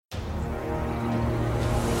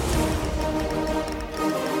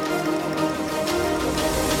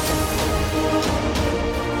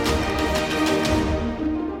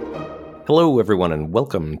Hello, everyone, and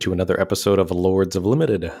welcome to another episode of Lords of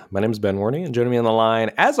Limited. My name is Ben Warney, and joining me on the line,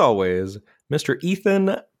 as always, Mr.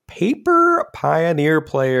 Ethan Paper Pioneer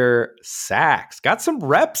player Sax. Got some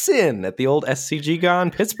reps in at the old SCG Con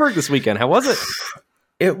Pittsburgh this weekend. How was it?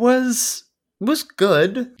 It was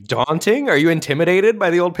good. Daunting? Are you intimidated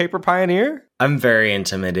by the old Paper Pioneer? I'm very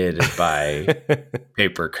intimidated by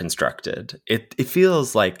Paper Constructed. It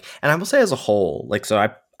feels like, and I will say as a whole,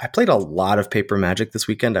 I played a lot of Paper Magic this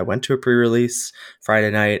weekend. I went to a pre-release Friday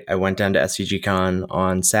night. I went down to SCG Con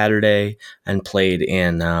on Saturday and played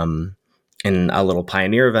in a little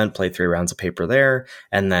Pioneer event, played 3 rounds of Paper there,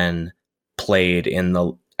 and then played in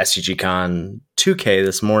the SCG Con 2K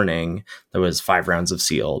this morning. There was 5 rounds of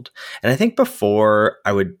Sealed. And I think before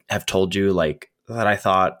I would have told you that I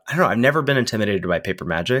thought, I don't know, I've never been intimidated by Paper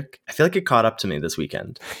Magic. I feel like it caught up to me this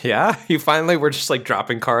weekend. Yeah? You finally were just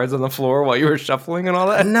dropping cards on the floor while you were shuffling and all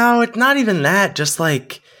that? No, it's not even that. Just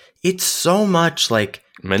it's so much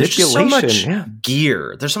manipulation. There's so much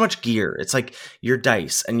gear. There's so much gear. It's like your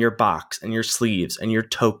dice and your box and your sleeves and your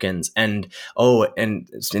tokens. And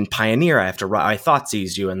in Pioneer, I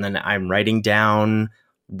Thoughtseize you, and then I'm writing down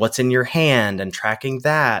what's in your hand and tracking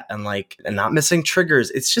that and not missing triggers.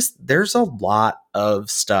 It's just, there's a lot of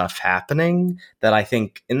stuff happening that I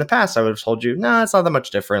think in the past I would have told you, nah, it's not that much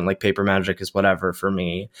different. Paper Magic is whatever for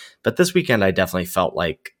me. But this weekend I definitely felt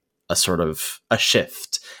like a sort of a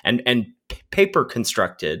shift and Paper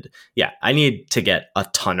Constructed. Yeah, I need to get a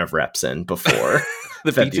ton of reps in before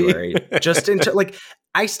the February. Just into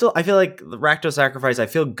I feel like the Rakdos Sacrifice, I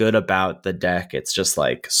feel good about the deck. It's just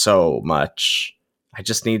so much. I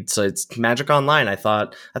just need, so it's Magic Online. I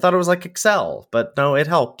thought it was like Excel, but no, it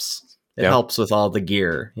helps. It helps with all the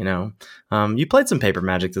gear, You played some Paper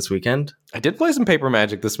Magic this weekend. I did play some Paper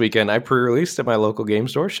Magic this weekend. I pre-released at my local game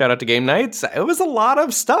store. Shout out to Game Nights. It was a lot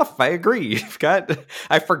of stuff. I agree.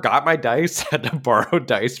 I forgot my dice. Had to borrow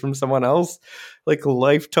dice from someone else.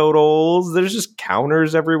 Life totals. There's just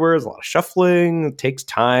counters everywhere. There's a lot of shuffling. It takes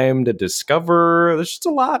time to discover. There's just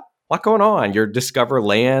a lot going on. Your discover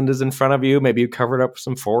land is in front of you. Maybe you covered up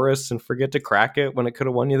some forests and forget to crack it when it could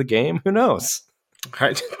have won you the game. Who knows?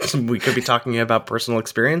 Right. We could be talking about personal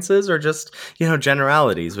experiences or just,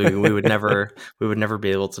 generalities. We would never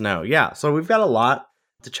be able to know. Yeah. So we've got a lot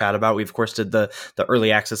to chat about. We of course did the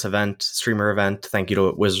early access event, streamer event. Thank you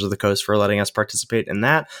to Wizards of the Coast for letting us participate in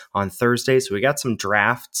that on Thursday. So we got some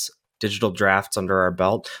digital drafts under our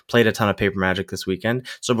belt, played a ton of Paper Magic this weekend.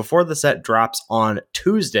 So before the set drops on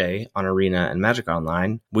Tuesday on Arena and Magic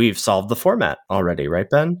Online, we've solved the format already, right,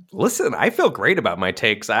 Ben? Listen, I feel great about my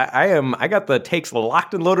takes. I got the takes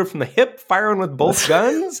locked and loaded from the hip, firing with both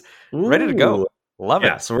guns, ready to go. Love it.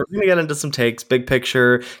 Yeah, so we're going to get into some takes, big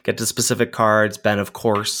picture, get to specific cards. Ben, of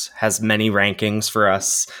course, has many rankings for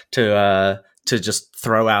us to just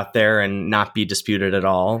throw out there and not be disputed at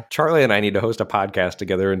all. Charlie and I need to host a podcast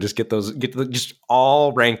together and just get just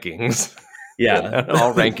all rankings. Yeah.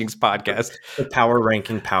 All rankings podcast. The Power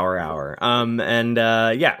Ranking Power Hour.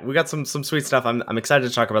 We got some sweet stuff. I'm excited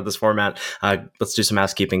to talk about this format. Let's do some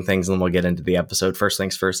housekeeping things and then we'll get into the episode. First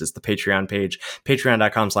things first is the Patreon page.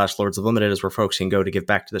 Patreon.com/Lords of Limited is where folks can go to give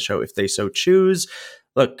back to the show if they so choose.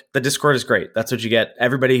 Look, the Discord is great. That's what you get.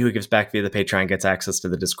 Everybody who gives back via the Patreon gets access to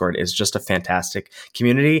the Discord. It's just a fantastic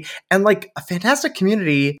community and a fantastic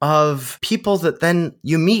community of people that then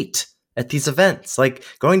you meet at these events.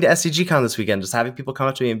 Going to SCG Con this weekend, just having people come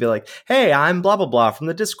up to me and be like, hey, I'm blah, blah, blah from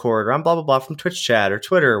the Discord, or I'm blah, blah, blah from Twitch chat or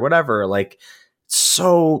Twitter, or whatever.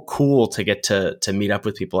 So cool to get to meet up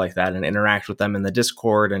with people like that and interact with them in the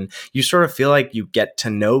Discord. And you sort of feel like you get to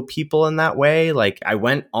know people in that way. I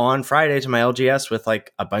went on Friday to my LGS with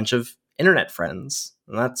a bunch of internet friends.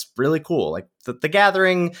 And that's really cool. The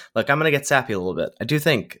gathering, I'm going to get sappy a little bit. I do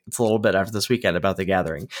think it's a little bit after this weekend about the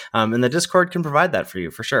gathering. And the Discord can provide that for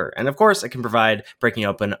you for sure. And of course, it can provide breaking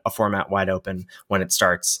open a format wide open when it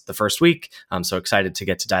starts the first week. I'm so excited to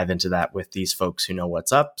get to dive into that with these folks who know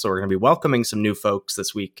what's up. So we're going to be welcoming some new folks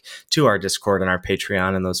this week to our Discord and our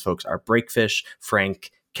Patreon. And those folks are Breakfish,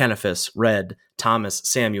 Frank, Kennephus, Red, Thomas,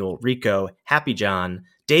 Samuel, Rico, Happy John,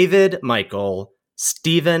 David, Michael,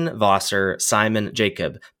 Stephen Vosser, Simon,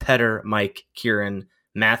 Jacob, Petter, Mike, Kieran,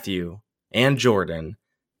 Matthew, and Jordan.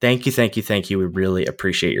 Thank you. We really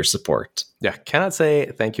appreciate your support. Yeah, cannot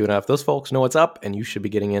say thank you enough. Those folks know what's up, and you should be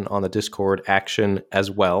getting in on the Discord action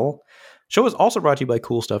as well. Show is also brought to you by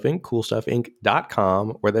Cool Stuff Inc.,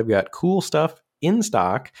 coolstuffinc.com, where they've got cool stuff in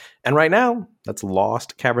stock. And right now, that's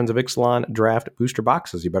Lost Caverns of Ixalan draft booster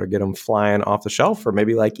boxes. You better get them flying off the shelf. Or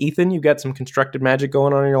maybe like Ethan, you've got some constructed magic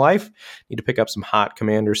going on in your life. Need to pick up some hot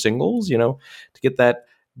commander singles, to get that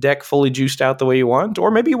deck fully juiced out the way you want,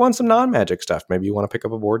 or maybe you want some non-Magic stuff. Maybe you want to pick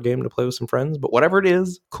up a board game to play with some friends. But whatever it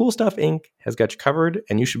is, Cool Stuff Inc. has got you covered,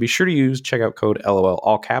 and you should be sure to use checkout code LOL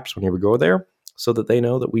all caps whenever you go there, so that they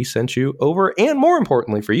know that we sent you over. And more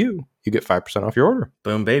importantly for you, you get 5% off your order.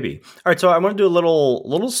 Boom, baby. All right, so I want to do a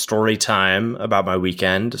little story time about my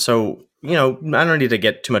weekend. So, I don't need to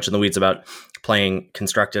get too much in the weeds about playing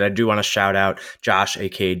Constructed. I do want to shout out Josh,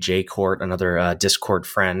 aka J Court, another Discord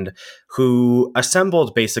friend, who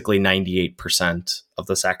assembled basically 98% of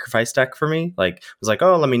the sacrifice deck for me. Like, was like,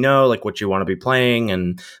 oh, let me know like what you want to be playing,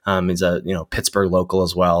 and he's a Pittsburgh local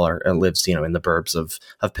as well, or lives in the burbs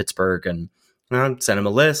of Pittsburgh, and sent him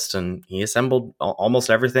a list, and he assembled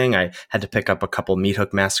almost everything. I had to pick up a couple Meat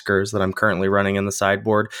Hook Massacres that I'm currently running in the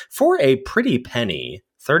sideboard for a pretty penny.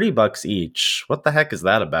 $30 each. What the heck is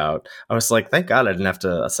that about? I was like, thank God I didn't have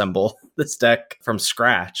to assemble this deck from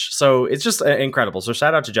scratch. So it's just incredible. So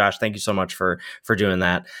shout out to Josh. Thank you so much for doing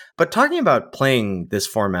that. But talking about playing this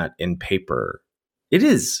format in paper, it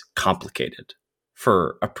is complicated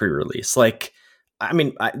for a pre-release. Like, I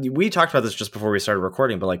mean, we talked about this just before we started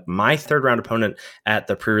recording, but like my third round opponent at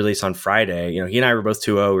the pre-release on Friday, he and I were both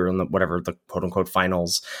 2-0. We were in the quote unquote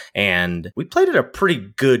finals, and we played at a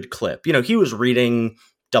pretty good clip. He was reading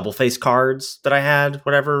double face cards that I had,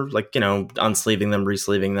 whatever, like, unsleeving them,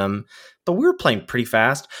 resleeving them. But we were playing pretty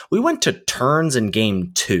fast. We went to turns in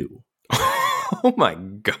game 2. Oh my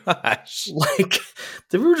gosh. Like,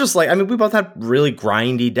 we were just like, I mean, we both had really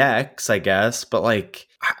grindy decks, I guess, but like,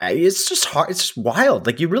 it's just hard. It's just wild.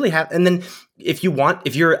 Like, you really have. And then if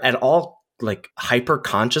you're at all like hyper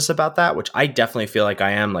conscious about that, which I definitely feel like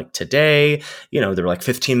I am, like today, there were like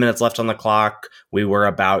 15 minutes left on the clock. We were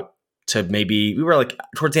like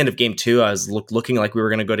towards the end of game 2, I was looking like we were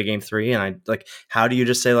going to go to game 3. And I like, how do you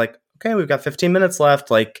just say like, okay, we've got 15 minutes left.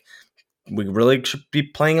 Like, we really should be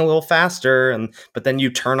playing a little faster. But then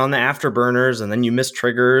you turn on the afterburners, and then you miss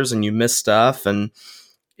triggers and you miss stuff. And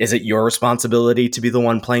is it your responsibility to be the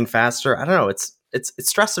one playing faster? I don't know. It's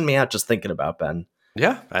stressing me out just thinking about, Ben.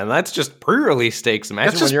 Yeah, and that's just pre-release stakes.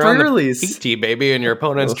 Imagine that's when you're pre-release. On the PT, baby, and your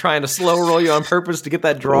opponent's trying to slow roll you on purpose to get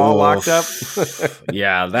that draw locked up.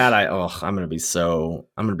 Yeah, that I'm gonna be so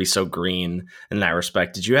green in that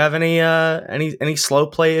respect. Did you have any slow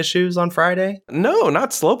play issues on Friday? No,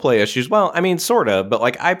 not slow play issues. Well, I mean, sort of, but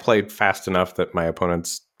like I played fast enough that my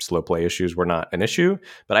opponent's slow play issues were not an issue.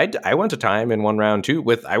 But I went to time in one round too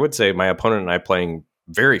with, I would say, my opponent and I playing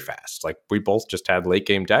very fast. Like, we both just had late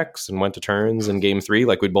game decks and went to turns in game 3.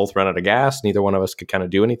 Like, we'd both run out of gas. Neither one of us could kind of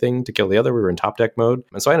do anything to kill the other. We were in top deck mode.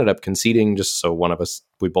 And so I ended up conceding just so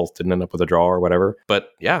we both didn't end up with a draw or whatever. But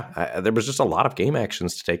yeah, there was just a lot of game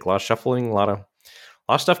actions to take, a lot of shuffling, a lot of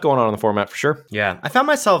stuff going on in the format for sure. Yeah. I found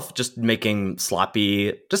myself just making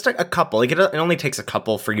sloppy, just a couple. Like, it only takes a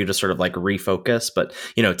couple for you to sort of like refocus. But,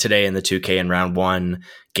 today in the 2K in round 1,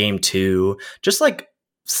 game 2, just like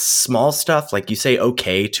small stuff, like you say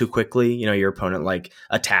okay too quickly, your opponent like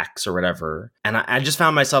attacks or whatever, and I just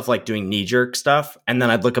found myself like doing knee-jerk stuff, and then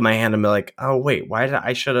I'd look at my hand and be like, oh wait,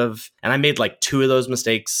 I should have. And I made like 2 of those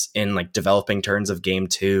mistakes in like developing turns of game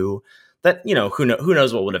 2 that, who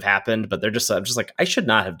knows what would have happened, but I'm just like, I should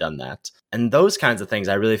not have done that. And those kinds of things,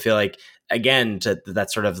 I really feel like, again, to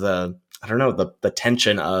that sort of the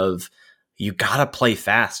tension of, you gotta play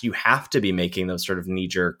fast. You have to be making those sort of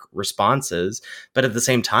knee-jerk responses. But at the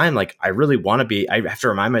same time, like, I really want to be, I have to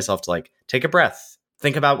remind myself to like, take a breath,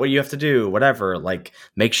 think about what you have to do, whatever, like,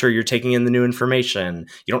 make sure you're taking in the new information.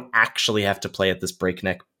 You don't actually have to play at this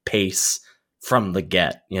breakneck pace from the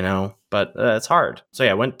get, but it's hard. So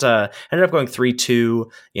yeah, ended up going 3-2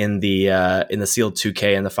 in the sealed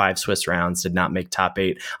 2K and the 5 Swiss rounds, did not make top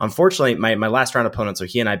 8. Unfortunately, my last round opponent, so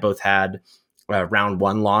he and I both had round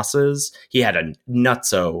 1 losses. He had a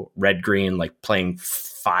nutso red-green, like playing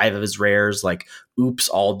 5 of his rares, like oops,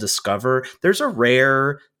 all discover. There's a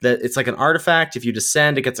rare that it's like an artifact. If you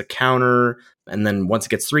descend, it gets a counter, and then once it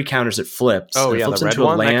gets 3 counters, it flips. Oh, it flips the red into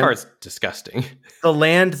one? a land. That card's disgusting. The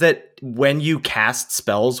land that when you cast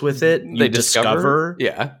spells with it, you discover.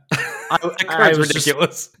 Yeah. That card's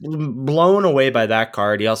ridiculous. Blown away by that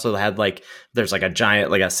card. He also had there's like a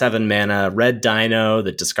giant, like a 7 mana red dino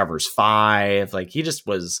that discovers 5. Like, he just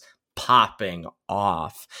was popping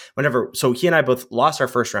off so he and I both lost our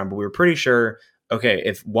first round, but we were pretty sure, okay,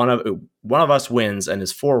 if one of us wins and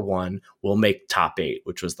is 4-1, we'll make top 8,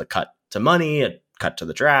 which was the cut to money, a cut to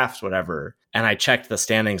the draft, whatever. And I checked the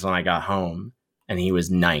standings when I got home, and he was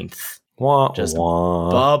 9th. Just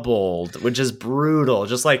bubbled, which is brutal.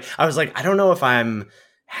 Just like, I was like, I don't know if I'm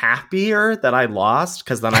happier that I lost,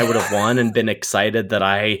 because then I would have won and been excited that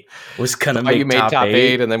I was gonna make you made top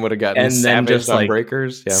eight and then would have gotten and then savaged just on like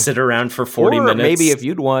breakers. Yeah. sit around for 40 or minutes. maybe if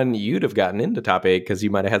you'd won, you'd have gotten into top eight because you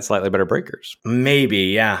might have had slightly better breakers.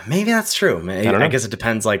 Maybe that's true. I guess it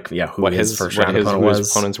depends, like, who his first round opponent was.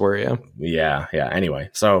 His opponents were, yeah. Anyway,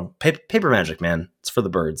 so paper Magic, man, it's for the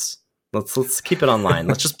birds. Let's keep it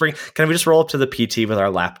online. Can we just roll up to the PT with our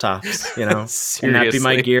laptops, and that be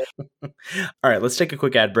my gear? All right, let's take a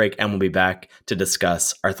quick ad break and we'll be back to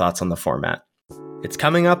discuss our thoughts on the format. It's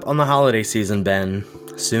coming up on the holiday season, Ben.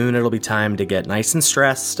 Soon it'll be time to get nice and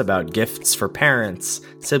stressed about gifts for parents,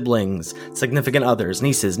 siblings, significant others,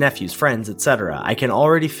 nieces, nephews, friends, etc. I can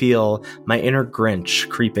already feel my inner Grinch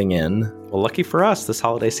creeping in. Well, lucky for us, this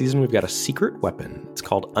holiday season we've got a secret weapon. It's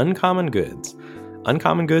called Uncommon Goods.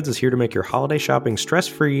 Uncommon Goods is here to make your holiday shopping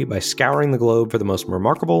stress-free by scouring the globe for the most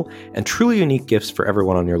remarkable and truly unique gifts for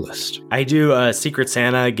everyone on your list. I do a Secret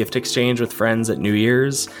Santa gift exchange with friends at New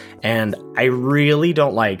Year's, and I really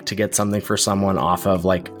don't like to get something for someone off of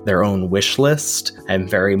like their own wish list. I'm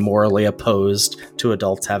very morally opposed to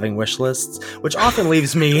adults having wish lists, which often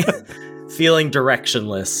leaves me feeling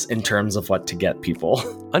directionless in terms of what to get people.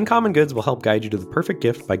 Uncommon Goods will help guide you to the perfect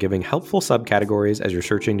gift by giving helpful subcategories as you're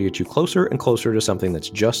searching to get you closer and closer to something that's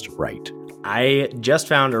just right. I just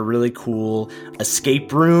found a really cool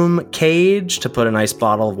escape room cage to put a nice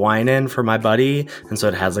bottle of wine in for my buddy. And so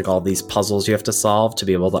it has like all these puzzles you have to solve to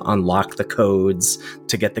be able to unlock the codes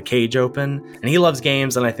to get the cage open. And he loves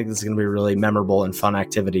games, and I think this is going to be a really memorable and fun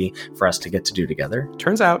activity for us to get to do together.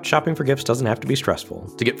 Turns out shopping for gifts doesn't have to be stressful.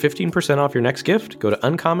 To get 15% off your next gift, go to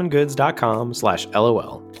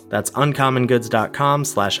uncommongoods.com/LOL. That's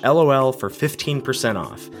uncommongoods.com/LOL for 15%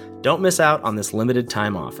 off. Don't miss out on this limited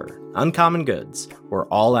time offer. Uncommon Goods, we're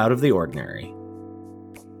all out of the ordinary.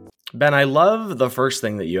 Ben, I love the first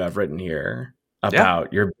thing that you have written here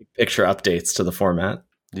about your big picture updates to the format.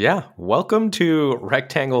 Yeah, welcome to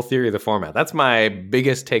Rectangle Theory, the format. That's my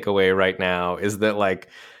biggest takeaway right now, is that, like,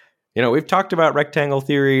 we've talked about Rectangle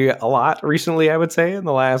Theory a lot recently, I would say, in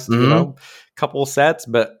the last, couple sets,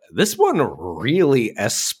 but this one really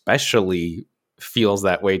especially feels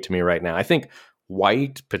that way to me right now. I think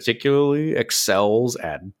White particularly excels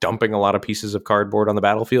at dumping a lot of pieces of cardboard on the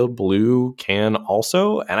battlefield. Blue can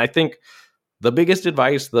also. And I think the biggest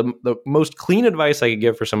advice, the most clean advice I could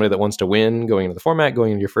give for somebody that wants to win going into the format,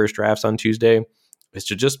 going into your first drafts on Tuesday, is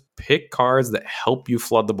to just pick cards that help you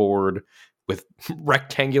flood the board with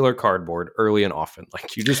rectangular cardboard early and often.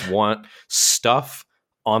 Like, you just want stuff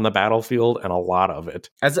on the battlefield, and a lot of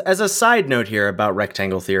it. As a side note here about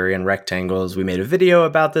Rectangle Theory and rectangles, we made a video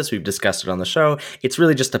about this. We've discussed it on the show. It's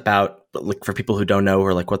really just about, like, for people who don't know, who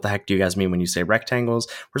are like, what the heck do you guys mean when you say rectangles?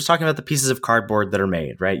 We're just talking about the pieces of cardboard that are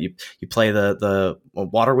made, right? You play the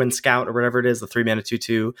Waterwind Scout or whatever it is, the 3-mana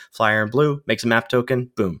 2/2 flyer in blue, makes a map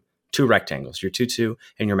token, boom, 2 rectangles, your 2/2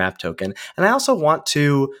 and your map token. And I also want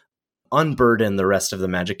to unburden the rest of the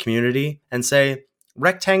Magic community and say,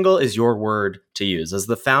 rectangle is your word to use. As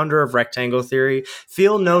the founder of Rectangle Theory,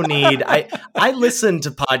 feel no need. I listen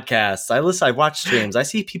to podcasts. I watch streams. I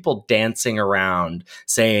see people dancing around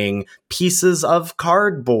saying pieces of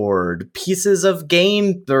cardboard, pieces of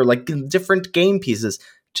game, or like different game pieces.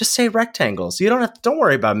 Just say rectangles. You don't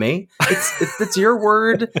worry about me. It's your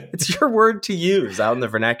word. It's your word to use out in the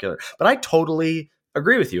vernacular. But I totally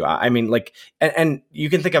agree with you. I mean, like, and you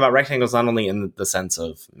can think about rectangles not only in the sense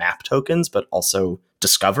of map tokens, but also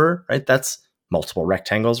discover, right? That's multiple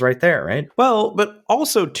rectangles right there, right? Well, but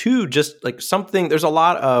also too, just like something, there's a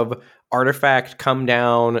lot of artifact come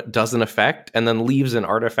down, does an effect, and then leaves an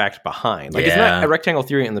artifact behind. Like, it's not a rectangle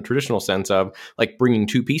theory in the traditional sense of like bringing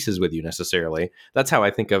 2 pieces with you necessarily. That's how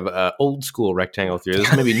I think of old school rectangle theory. This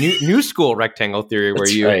is maybe new school rectangle theory where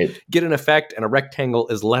you get an effect and a rectangle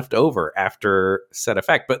is left over after said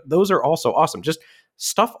effect. But those are also awesome. Just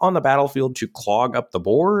stuff on the battlefield to clog up the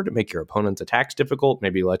board, make your opponent's attacks difficult,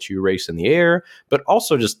 maybe let you race in the air, but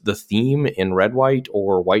also just the theme in red-white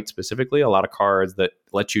or white specifically, a lot of cards that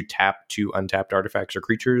let you tap 2 untapped artifacts or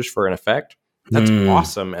creatures for an effect. That's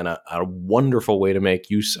awesome and a wonderful way to make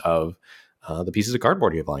use of the pieces of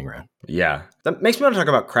cardboard you have lying around. Yeah. That makes me want to talk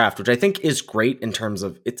about craft, which I think is great in terms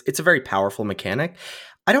of it's a very powerful mechanic.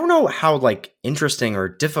 I don't know how like interesting or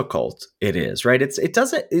difficult it is, right?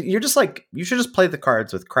 You're just like, you should just play the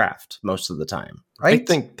cards with craft most of the time, right? I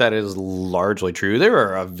think that is largely true. There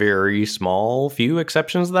are a very small few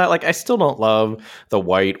exceptions to that. Like, I still don't love the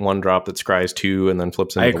white 1-drop that scries 2 and then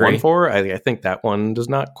flips into the 1/4. I think that one does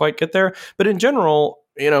not quite get there. But in general,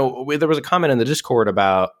 there was a comment in the Discord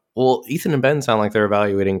about well, Ethan and Ben sound like they're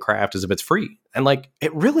evaluating craft as if it's free. And like,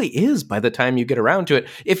 it really is by the time you get around to it.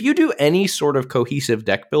 If you do any sort of cohesive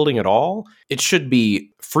deck building at all, it should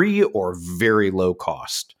be free or very low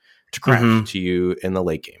cost to craft to you in the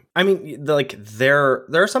late game. I mean, like there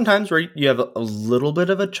are some times where you have a little bit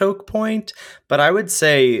of a choke point, but I would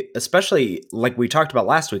say, especially like we talked about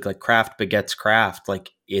last week, like craft begets craft,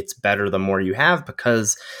 like it's better the more you have,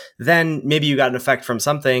 because then maybe you got an effect from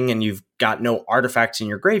something and you've got no artifacts in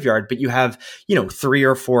your graveyard, but you have, 3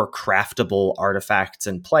 or 4 craftable artifacts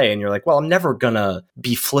in play. And you're like, well, I'm never gonna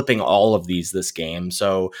be flipping all of these this game.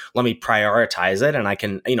 So let me prioritize it. And I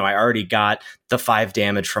can, I already got the 5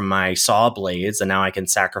 damage from my saw blades, and now I can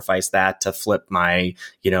sacrifice that to flip my,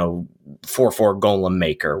 4/4 golem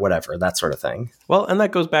maker, whatever, that sort of thing. Well, and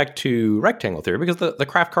that goes back to rectangle theory, because the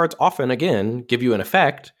craft cards often, again, give you an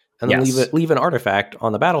effect and then leave an artifact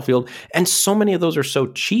on the battlefield. And so many of those are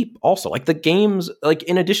so cheap also. Like the games, like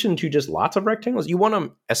in addition to just lots of rectangles, you want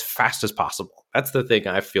them as fast as possible. That's the thing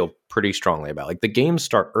I feel pretty strongly about. Like the games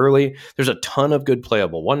start early. There's a ton of good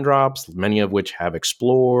playable 1-drops, many of which have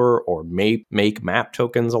explore or make map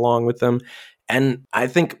tokens along with them. And I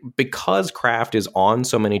think because craft is on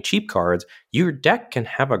so many cheap cards, your deck can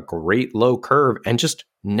have a great low curve and just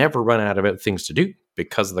never run out of things to do,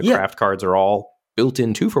 because the craft cards are all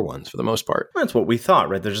built-in 2-for-1s for the most part. That's what we thought,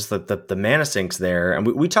 right? There's just the mana sinks there. And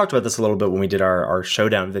we talked about this a little bit when we did our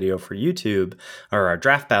showdown video for YouTube, or our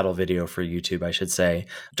draft battle video for YouTube, I should say,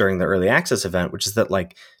 during the early access event, which is that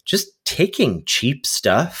like just taking cheap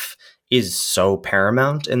stuff is so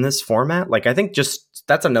paramount in this format. Like, I think just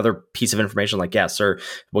that's another piece of information. Like, yeah, sir,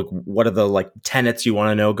 what are the like tenets you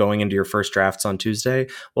want to know going into your first drafts on Tuesday?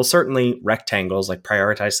 Well, certainly rectangles, like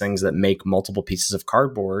prioritize things that make multiple pieces of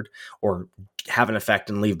cardboard or have an effect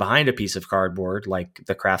and leave behind a piece of cardboard, like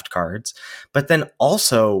the craft cards. But then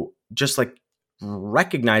also just like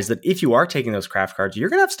recognize that if you are taking those craft cards, you're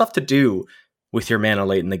going to have stuff to do with your mana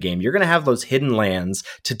late in the game. You're going to have those hidden lands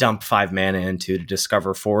to dump 5 mana into, to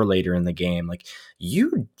discover 4 later in the game. Like,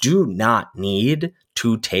 you do not need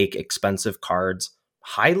to take expensive cards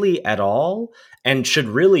highly at all, and should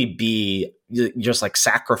really be just like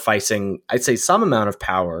sacrificing, I'd say, some amount of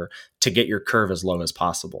power to get your curve as low as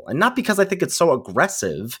possible. And not because I think it's so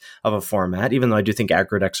aggressive of a format, even though I do think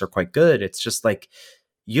aggro decks are quite good. It's just like,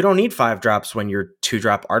 you don't need 5-drops when your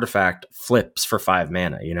 2-drop artifact flips for 5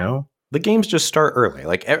 mana, The games just start early.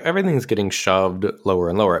 Like everything's getting shoved lower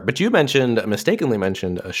and lower. But you mistakenly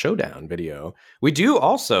mentioned a showdown video. We do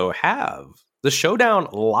also have the showdown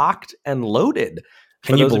locked and loaded.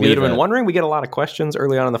 For those of you that have been wondering, we get a lot of questions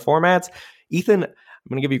early on in the formats. Ethan, I'm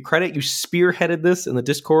going to give you credit. You spearheaded this in the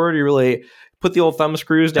Discord. You really put the old thumb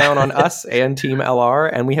screws down on us and Team LR,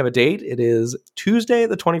 and we have a date. It is Tuesday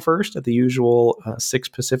the 21st at the usual 6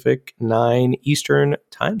 Pacific, 9 Eastern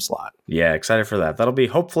time slot. Yeah, excited for that. That'll be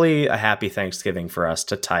hopefully a happy Thanksgiving for us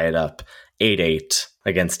to tie it up 8-8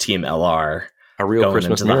 against Team LR. A real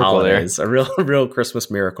Christmas miracle there. A real Christmas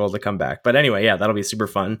miracle to come back. But anyway, yeah, that'll be super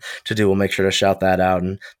fun to do. We'll make sure to shout that out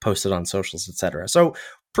and post it on socials, etc. So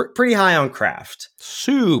pretty high on craft.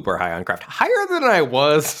 Super high on craft. Higher than I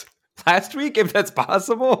was last week, if that's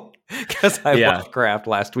possible, because I loved craft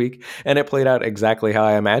last week and it played out exactly how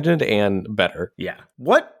I imagined and better. Yeah.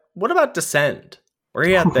 What about Descend? Where are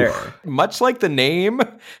you at there? Much like the name,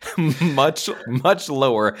 much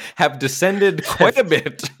lower. Have descended quite a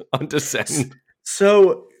bit on Descend.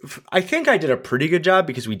 So I think I did a pretty good job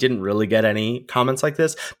because we didn't really get any comments like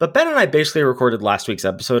this. But Ben and I basically recorded last week's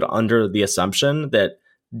episode under the assumption that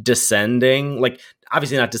descending, like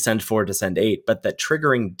obviously not Descend 4, Descend 8, but that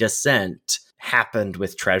triggering Descent happened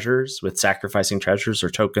with treasures, with sacrificing treasures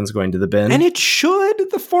or tokens going to the bin. And it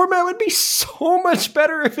should. The format would be so much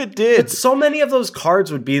better if it did. But so many of those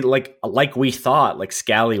cards would be like we thought, like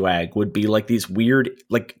Scallywag would be like these weird,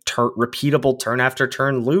 like repeatable turn after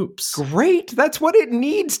turn loops. Great. That's what it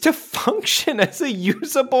needs to function as a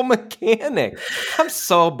usable mechanic. I'm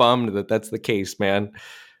so bummed that that's the case, man.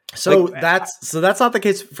 So that's not the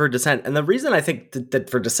case for Descent. And the reason I think that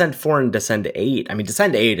for Descent 4 and Descent 8, I mean,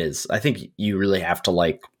 Descent 8 is, I think you really have to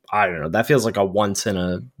like, I don't know, that feels like a once in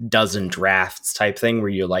a dozen drafts type thing where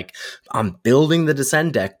you're like, I'm building the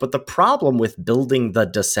Descend deck. But the problem with building the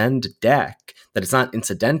Descend deck, that it's not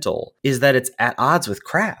incidental, is that it's at odds with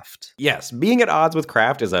craft. Yes, being at odds with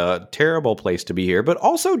craft is a terrible place to be here, but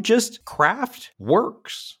also just craft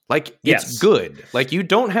works. Like, it's good. Like, you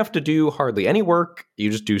don't have to do hardly any work.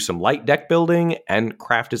 You just do some light deck building, and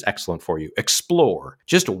craft is excellent for you. Explore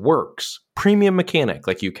just works. Premium mechanic.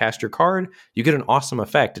 Like, you cast your card, you get an awesome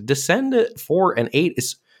effect. Descend 4 and 8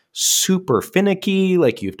 is super finicky.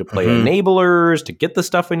 Like you have to play enablers to get the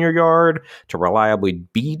stuff in your yard to reliably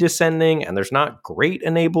be descending, and there's not great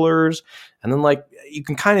enablers. And then like you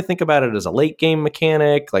can kind of think about it as a late game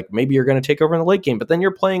mechanic. Like maybe you're going to take over in the late game, but then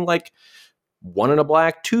you're playing like 1 in a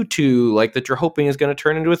black 2/2, like that you're hoping is going to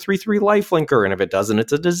turn into a 3/3 lifelinker, and if it doesn't,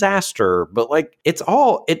 it's a disaster. But like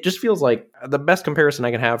it just feels like the best comparison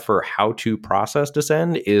I can have for how to process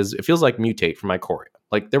Descend is it feels like Mutate from Ikoria.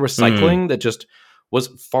 Like there was cycling that just was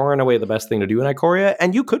far and away the best thing to do in Ikoria,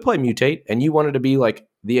 and you could play Mutate, and you wanted to be like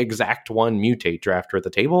the exact one Mutate drafter at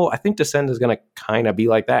the table. I think Descend is going to kind of be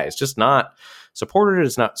like that. It's just not supported.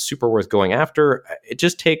 It's not super worth going after. It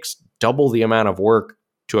just takes double the amount of work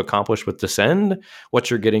to accomplish with Descend what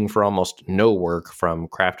you're getting for almost no work from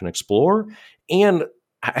Craft and Explore. And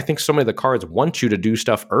I think so many of the cards want you to do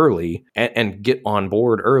stuff early and get on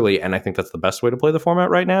board early. And I think that's the best way to play the format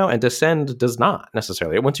right now. And Descend does not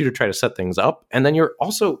necessarily. It wants you to try to set things up. And then you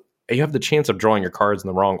have the chance of drawing your cards in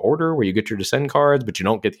the wrong order where you get your Descend cards, but you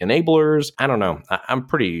don't get the enablers. I don't know. I'm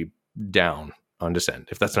pretty down on Descend,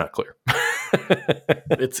 if that's not clear.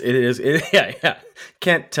 Yeah.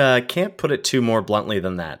 Can't put it too more bluntly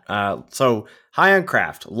than that. So high on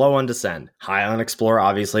Craft, low on Descend, high on Explore.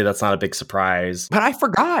 Obviously, that's not a big surprise. But I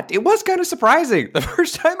forgot. It was kind of surprising. The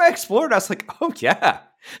first time I explored, I was like, oh yeah,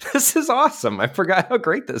 this is awesome. I forgot how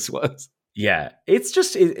great this was. Yeah, it's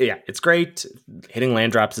just, it's great. Hitting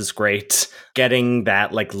land drops is great. Getting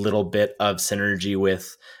that like little bit of synergy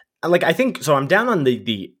with, like, I think, so I'm down on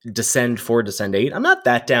the Descend 4, Descend 8. I'm not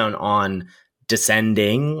that down on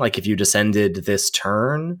descending, like if you descended this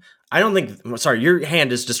turn. I don't think, sorry, your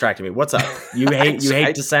hand is distracting me. What's up? You hate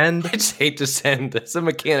Descend? I just hate Descend as a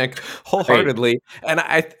mechanic wholeheartedly. Right. And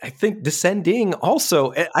I think descending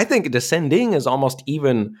also, I think descending is almost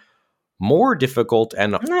even more difficult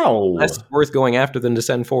and less worth going after than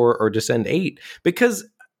Descend 4 or Descend 8, because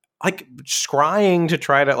like scrying to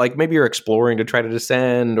try to, like, maybe you're exploring to try to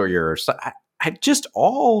descend, or you're,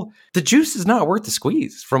 the juice is not worth the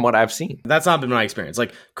squeeze from what I've seen. That's not been my experience.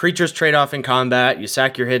 Like, creatures trade off in combat, you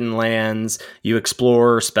sack your hidden lands, you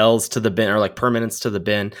explore spells to the bin, or like permanents to the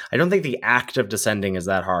bin. I don't think the act of descending is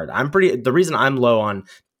that hard. The reason I'm low on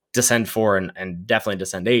Descend 4 and definitely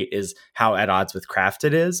Descend 8 is how at odds with Craft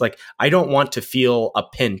it is. Like, I don't want to feel a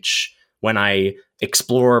pinch when I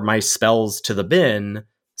explore my spells to the bin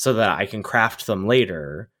so that I can craft them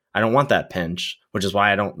later. I don't want that pinch, which is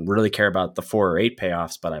why I don't really care about the 4 or 8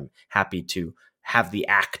 payoffs, but I'm happy to have the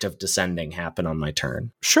act of descending happen on my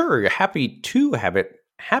turn. Sure, you're happy to have it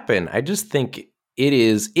happen. I just think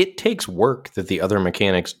it takes work that the other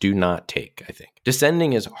mechanics do not take, I think.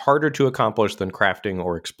 Descending is harder to accomplish than crafting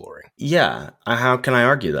or exploring. Yeah, how can I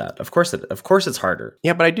argue that? Of course it's harder.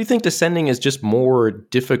 Yeah, but I do think descending is just more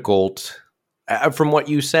difficult from what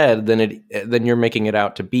you said than you're making it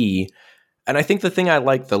out to be. And I think the thing I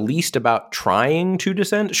like the least about trying to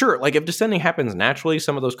descend, sure, like if descending happens naturally,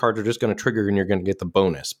 some of those cards are just going to trigger and you're going to get the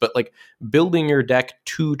bonus. But like building your deck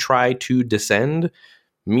to try to descend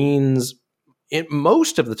means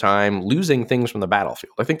most of the time losing things from the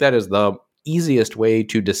battlefield. I think that is the easiest way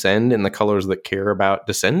to descend in the colors that care about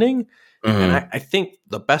descending. Mm-hmm. And I think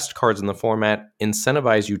the best cards in the format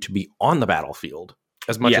incentivize you to be on the battlefield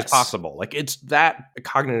as much as possible. Like, it's that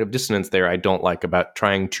cognitive dissonance there I don't like about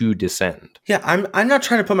trying to descend. Yeah, I'm not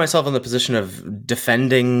trying to put myself in the position of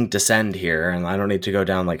defending Descend here, and I don't need to go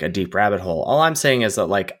down like a deep rabbit hole. All I'm saying is that,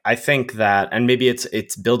 like, I think that, and maybe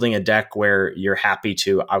it's building a deck where you're happy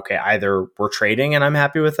to, okay, either we're trading and I'm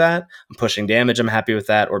happy with that, I'm pushing damage, I'm happy with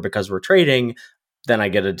that, or because we're trading, then I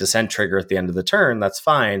get a descent trigger at the end of the turn. That's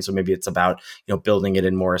fine. So maybe it's about, building it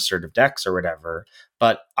in more assertive decks or whatever.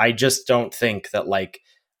 But I just don't think that, like,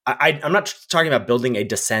 I'm not talking about building a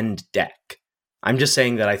descend deck. I'm just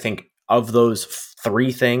saying that I think of those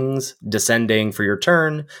 3 things, descending for your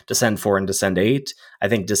turn, Descend 4 and Descend 8, I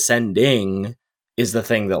think descending is the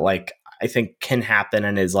thing that, like, I think can happen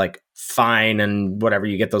and is like fine and whatever,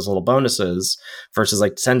 you get those little bonuses, versus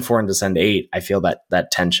like Descend 4 and Descend 8. I feel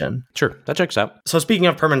that tension. Sure, that checks out. So speaking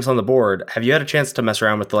of permanents on the board, have you had a chance to mess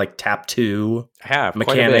around with the like tap 2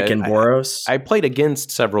 mechanic in Boros? I played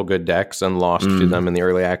against several good decks and lost to them in the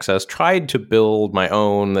early access. Tried to build my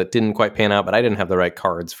own that didn't quite pan out, but I didn't have the right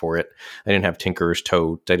cards for it. I didn't have Tinker's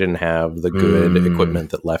Tote. I didn't have the good equipment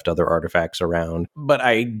that left other artifacts around. But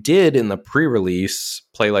I did in the pre-release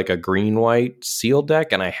play like a green-white sealed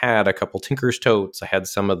deck, and I had a couple Tinker's Totes. I had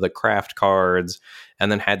some of the craft cards,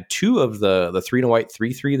 and then had 2 of the 3-white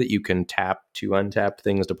 3/3 that you can tap to untap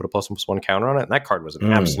things to put a +1/+1 counter on it. And that card was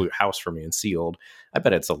an absolute house for me in sealed. I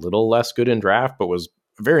bet it's a little less good in draft, but was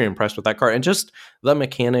very impressed with that card. And just the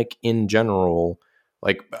mechanic in general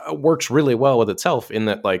like works really well with itself in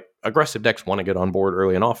that like aggressive decks want to get on board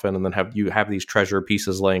early and often, and then have these treasure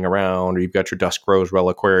pieces laying around, or you've got your Duskrose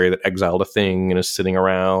Reliquary that exiled a thing and is sitting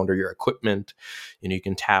around, or your equipment, and you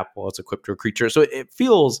can tap while it's equipped to a creature. So it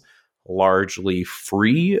feels largely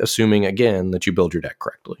free, assuming again that you build your deck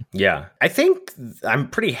correctly. Yeah, I think I'm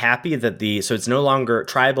pretty happy that so it's no longer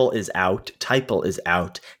Tribal is out, Typal is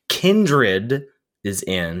out, Kindred is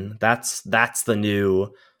in. That's the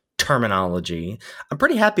new terminology. I'm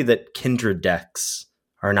pretty happy that Kindred decks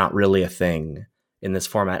are not really a thing in this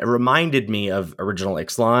format. It reminded me of original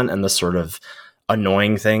Ixalan and the sort of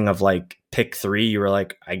annoying thing of like pick 3. You were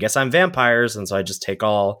like, I guess I'm vampires, and so I just take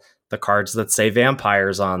all the cards that say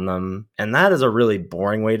vampires on them. And that is a really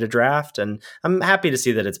boring way to draft. And I'm happy to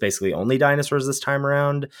see that it's basically only dinosaurs this time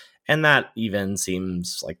around. And that even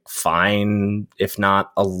seems like fine, if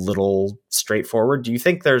not a little straightforward. Do you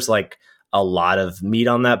think there's like a lot of meat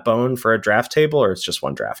on that bone for a draft table, or it's just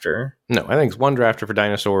one drafter? No, I think it's one drafter for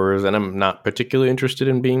dinosaurs, and I'm not particularly interested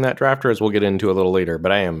in being that drafter, as we'll get into a little later,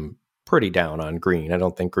 but I am pretty down on green. I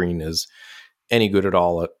don't think green is any good at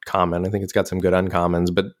all at common. I think it's got some good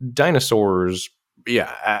uncommons, but dinosaurs, yeah,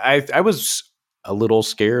 I was a little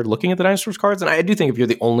scared looking at the dinosaurs cards, and I do think if you're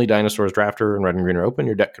the only dinosaurs drafter in Red and Green are open,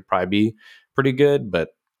 your deck could probably be pretty good,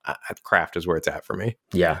 but craft is where it's at for me.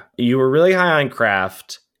 Yeah, you were really high on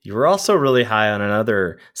craft. You were also really high on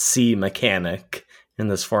another C mechanic in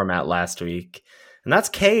this format last week, and that's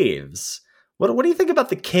caves. What do you think about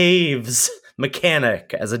the caves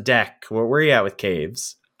mechanic as a deck? Where are you at with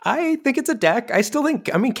caves? I think it's a deck. I still think,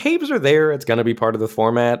 caves are there. It's going to be part of the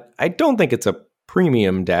format. I don't think it's a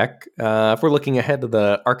premium deck. If we're looking ahead to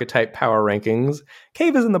the archetype power rankings,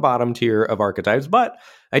 cave is in the bottom tier of archetypes, but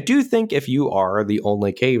I do think if you are the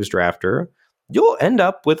only caves drafter, you'll end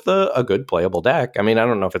up with a good playable deck. I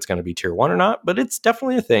don't know if it's going to be tier 1 or not, but it's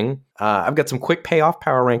definitely a thing. I've got some quick payoff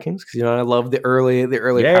power rankings because I love the early power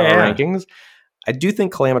rankings. I do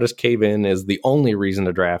think Calamitous Cave-In is the only reason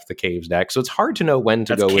to draft the Caves deck, so it's hard to know when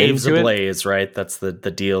to go into it. Caves Ablaze, right? That's the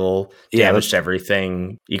deal. Damage to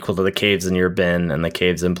everything equal to the caves in your bin and the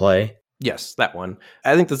caves in play. Yes, that one.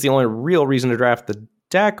 I think that's the only real reason to draft the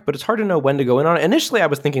deck, but it's hard to know when to go in on it. Initially, I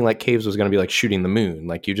was thinking like Caves was going to be like shooting the moon.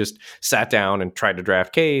 Like you just sat down and tried to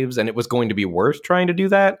draft Caves, and it was going to be worth trying to do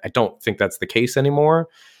that. I don't think that's the case anymore.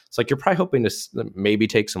 It's like you're probably hoping to maybe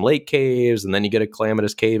take some late caves, and then you get a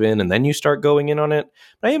Calamitous Cave-In, and then you start going in on it.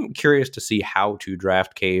 But I am curious to see how to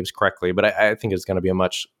draft caves correctly, but I think it's going to be a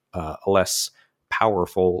much less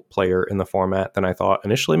powerful player in the format than I thought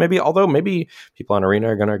initially. Although maybe people on Arena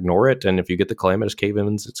are going to ignore it, and if you get the Calamitous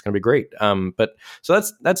Cave-Ins, it's going to be great. But so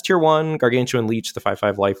that's tier 1, Gargantuan Leech, the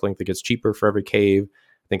 5/5 lifelink that gets cheaper for every cave.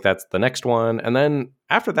 I think that's the next one. And then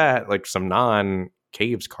after that, like some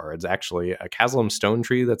non-caves cards, actually. A Chasm Stone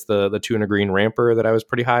Tree, that's the 2 and a green ramper that I was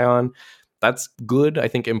pretty high on. That's good, I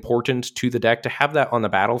think important to the deck to have that on the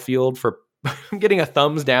battlefield for I'm getting a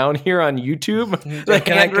thumbs down here on YouTube. The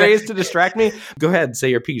hand raised to distract me. Go ahead, say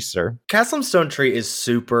your piece, sir. Chasm Stone Tree is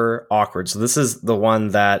super awkward. So this is the one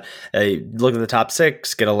that look at the top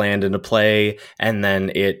 6, get a land into play, and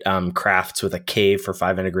then it crafts with a cave for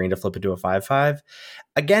 5 and a green to flip it to a 5/5.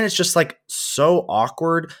 Again, it's just like so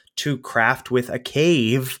awkward to craft with a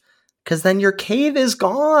cave, because then your cave is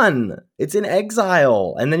gone. It's in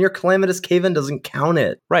exile. And then your Calamitous Cave-In doesn't count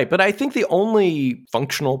it. Right. But I think the only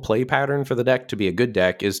functional play pattern for the deck to be a good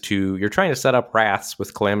deck is you're trying to set up Wraths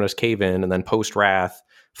with Calamitous Cave-In, and then post Wrath,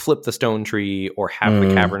 flip the Stone Tree, or have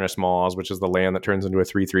the Cavernous Maws, which is the land that turns into a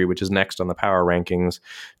 3/3, which is next on the power rankings,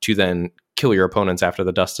 to then kill your opponents after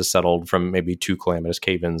the dust is settled from maybe 2 Calamitous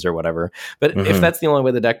Cave-Ins or whatever. But if that's the only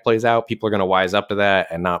way the deck plays out, people are going to wise up to that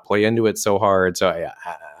and not play into it so hard. So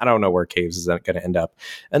I don't know where Caves is going to end up.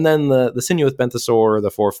 And then the Sinuous Benthsaur, the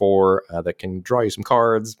 4/4 that can draw you some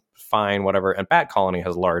cards, fine, whatever. And Bat Colony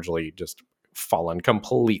has largely just fallen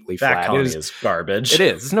completely flat. Bat Colony is garbage. It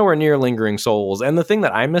is. It's nowhere near Lingering Souls. And the thing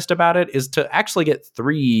that I missed about it is to actually get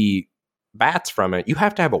 3 bats from it, you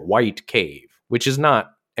have to have a white cave, which is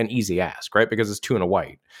not an easy ask, right? Because it's 2 and a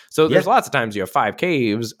white. So there's lots of times you have 5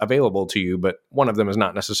 caves available to you, but one of them is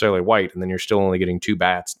not necessarily white, and then you're still only getting 2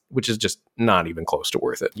 bats, which is just not even close to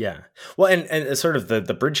worth it. Yeah. Well, and sort of the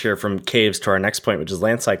bridge here from caves to our next point, which is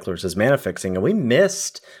Land Cyclers, is mana fixing. And we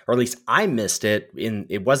missed, or at least I missed it,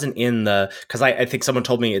 it wasn't in the, because I think someone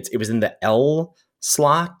told me it was in the L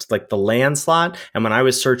slot, like the land slot. And when I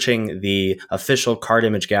was searching the official card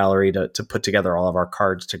image gallery to put together all of our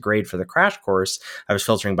cards to grade for the crash course, I was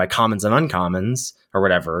filtering by commons and uncommons or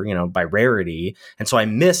whatever, by rarity. And so I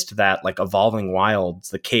missed that, like, Evolving Wilds,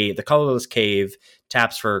 the colorless cave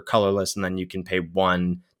taps for colorless, and then you can pay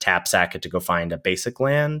 1 tap sack it to go find a basic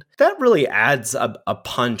land. That really adds a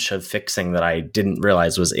punch of fixing that I didn't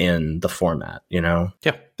realize was in the format, you know?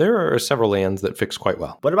 Yeah, there are several lands that fix quite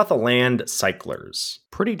well. What about the land cyclers?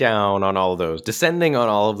 Pretty down on all of those. Descending on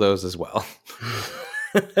all of those as well.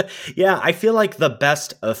 Yeah, I feel like the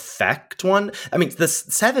best effect one, I mean, the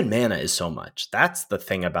 7 mana is so much. That's the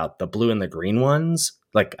thing about the blue and the green ones.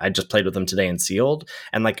 Like, I just played with them today in Sealed,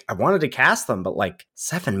 and like, I wanted to cast them, but like,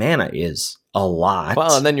 7 mana is a lot.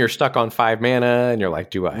 Well, and then you're stuck on 5 mana, and you're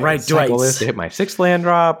like, do I cycle this to hit my 6th land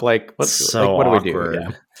drop? Like, what do we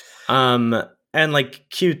do? Yeah. And like,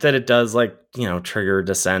 cute that it does, like, you know, trigger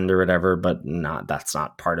descend or whatever, but that's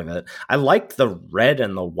not part of it. I like the red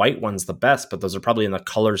and the white ones the best, but those are probably in the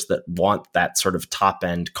colors that want that sort of top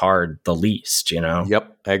end card the least, you know?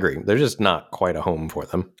 Yep, I agree. They're just not quite a home for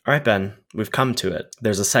them. All right, Ben, we've come to it.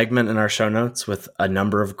 There's a segment in our show notes with a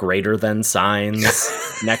number of greater than signs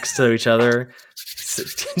next to each other.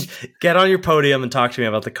 Get on your podium and talk to me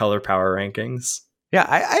about the color power rankings. Yeah,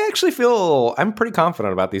 I actually feel I'm pretty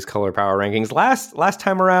confident about these color power rankings. Last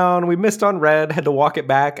time around, we missed on red, had to walk it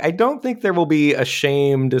back. I don't think there will be a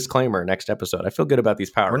shame disclaimer next episode. I feel good about these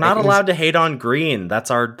power rankings. We're not allowed to hate on green. That's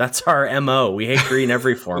our MO. We hate green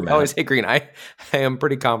every format. We always hate green. I am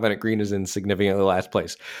pretty confident green is in significantly last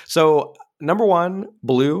place. So, number 1,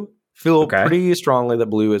 blue. Feel pretty strongly that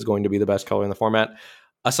blue is going to be the best color in the format.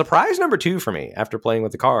 A surprise number 2 for me after playing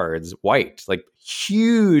with the cards, white. Like,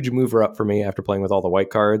 huge mover up for me after playing with all the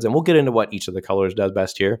white cards. And we'll get into what each of the colors does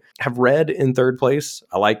best here. Have red in 3rd place.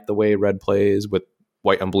 I like the way red plays with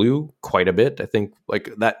white and blue quite a bit. I think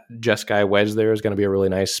like that Jeskai wedge there is going to be a really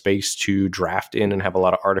nice space to draft in and have a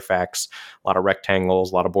lot of artifacts, a lot of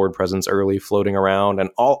rectangles, a lot of board presence early floating around.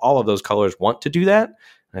 And all of those colors want to do that.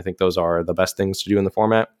 And I think those are the best things to do in the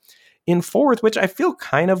format. In 4th, which I feel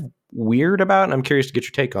kind of weird about, and I'm curious to get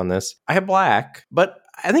your take on this, I have black, but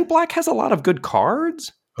I think black has a lot of good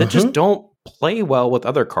cards that just don't play well with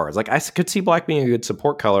other cards. Like, I could see black being a good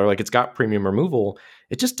support color. Like, it's got premium removal.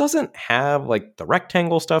 It just doesn't have like the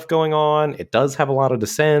rectangle stuff going on. It does have a lot of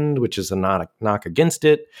descend, which is a knock against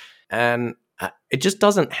it. And it just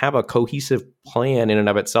doesn't have a cohesive plan in and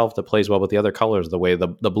of itself that plays well with the other colors the way the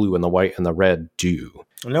blue and the white and the red do.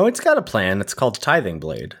 No, it's got a plan. It's called Tithing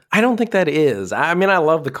Blade. I don't think that is. I mean, I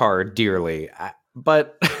love the card dearly,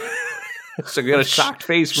 but so got a shocked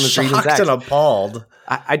face from the shocked and appalled.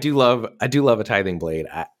 I do love a Tithing Blade.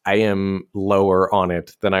 I am lower on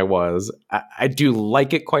it than I was. I do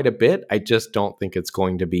like it quite a bit. I just don't think it's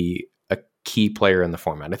going to be a key player in the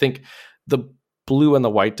format. I think the blue and the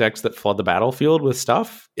white decks that flood the battlefield with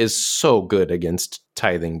stuff is so good against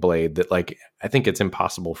Tithing Blade that, like, I think it's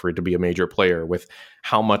impossible for it to be a major player with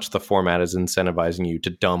how much the format is incentivizing you to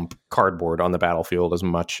dump cardboard on the battlefield as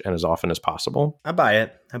much and as often as possible. I buy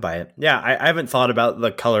it. Yeah, I haven't thought about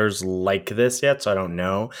the colors like this yet, so I don't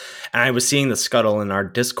know. And I was seeing the scuttle in our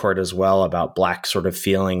Discord as well about black sort of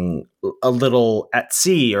feeling a little at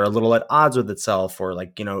sea or a little at odds with itself, or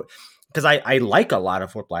like, you know, because I like a lot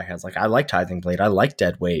of what black has. Like, I like Tithing Blade. I like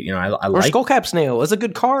Deadweight. You know, I like... Skullcap Snail is a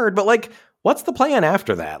good card, but, like, what's the plan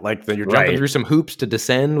after that? Like, you're jumping through some hoops to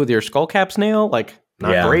descend with your Skullcap Snail? Like,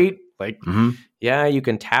 not great. Like, yeah, you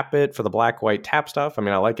can tap it for the black-white tap stuff. I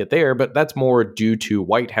mean, I like it there, but that's more due to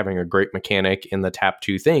white having a great mechanic in the tap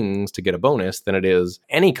 2 things to get a bonus than it is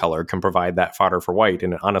any color can provide that fodder for white.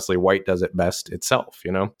 And honestly, white does it best itself,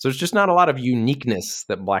 you know? So there's just not a lot of uniqueness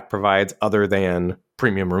that black provides other than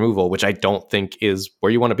premium removal, which I don't think is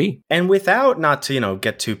where you want to be. And without, not to, you know,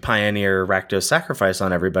 get to Pioneer Rakdos Sacrifice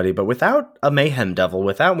on everybody, but without a Mayhem Devil,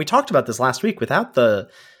 without, we talked about this last week, without the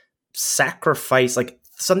sacrifice, like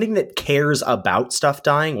something that cares about stuff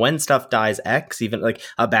dying, when stuff dies X, even like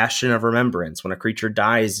a Bastion of Remembrance, when a creature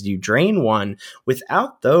dies, you drain one.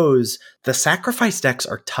 Without those, the sacrifice decks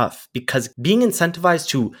are tough because being incentivized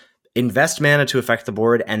to invest mana to affect the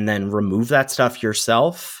board and then remove that stuff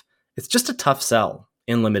yourself, it's just a tough sell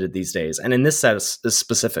in Limited these days, and in this set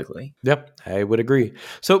specifically. Yep, I would agree.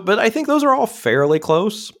 So, but I think those are all fairly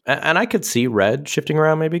close, and I could see red shifting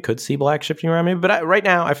around maybe, could see black shifting around maybe, but right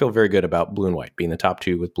now I feel very good about blue and white being the top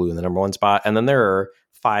 2 with blue in the number 1 spot, and then there are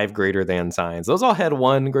 5 greater than signs. Those all had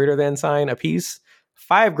 1 greater than sign apiece,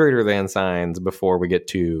 5 greater than signs before we get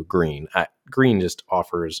to green. Green just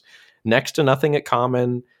offers next to nothing at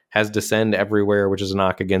common, has descend everywhere, which is a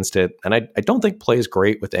knock against it. And I don't think plays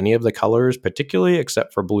great with any of the colors, particularly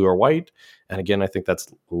except for blue or white. And again, I think that's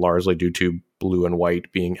largely due to blue and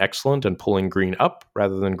white being excellent and pulling green up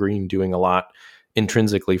rather than green doing a lot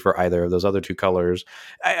intrinsically for either of those other two colors.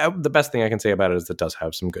 The best thing I can say about it is it does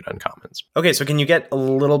have some good uncommons. Okay, so can you get a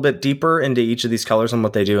little bit deeper into each of these colors and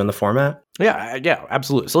what they do in the format? Yeah,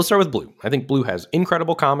 absolutely. So let's start with blue. I think blue has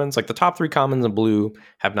incredible commons. Like the top 3 commons in blue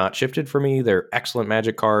have not shifted for me. They're excellent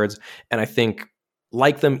Magic cards, and I think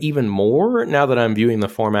like them even more now that I'm viewing the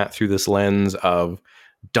format through this lens of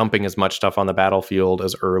dumping as much stuff on the battlefield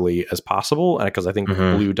as early as possible, because I think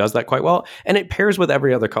blue does that quite well, and it pairs with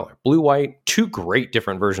every other color. Blue-white, 2 great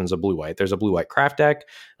different versions of blue-white. There's a blue-white craft deck.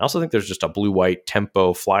 I also think there's just a blue-white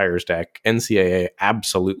tempo flyers deck. NCAA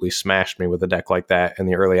absolutely smashed me with a deck like that in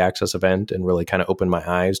the early access event and really kind of opened my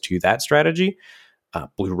eyes to that strategy.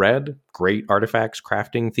 Blue-red, great artifacts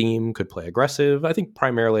crafting theme, could play aggressive. I think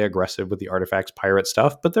primarily aggressive with the artifacts pirate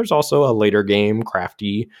stuff, but there's also a later game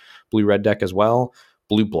crafty blue-red deck as well.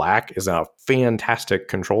 Blue-black is a fantastic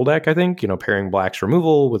control deck, I think, pairing black's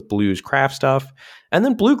removal with blue's craft stuff. And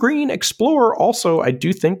then blue-green Explore also, I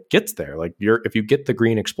do think, gets there. Like, if you get the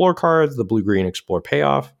green Explore cards, the blue-green Explore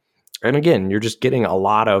payoff. And again, you're just getting a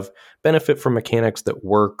lot of benefit from mechanics that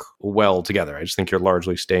work well together. I just think you're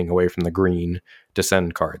largely staying away from the green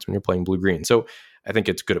Descend cards when you're playing blue-green. So I think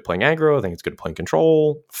it's good at playing aggro. I think it's good at playing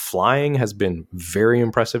control. Flying has been very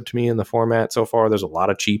impressive to me in the format so far. There's a lot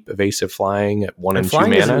of cheap evasive flying at 1 and 2 mana.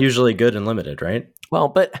 Flying isn't usually good and limited, right? Well,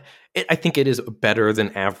 but I think it is better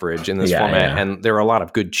than average in this format, and there are a lot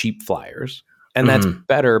of good cheap flyers. And that's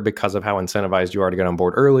better because of how incentivized you are to get on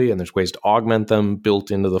board early, and there's ways to augment them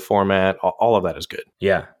built into the format. All of that is good.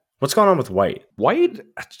 Yeah. What's going on with white? White,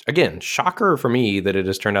 again, shocker for me that it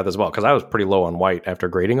has turned out this well, because I was pretty low on white after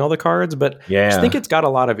grading all the cards, but I just think it's got a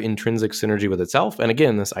lot of intrinsic synergy with itself. And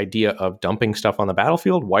again, this idea of dumping stuff on the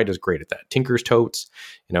battlefield, white is great at that. Tinker's Totes,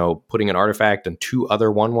 putting an artifact and 2 other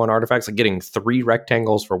 1/1 artifacts, like getting 3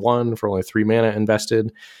 rectangles for 1 for only 3 mana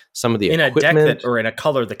invested. Some of the equipment. In a deck or in a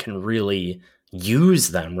color that can really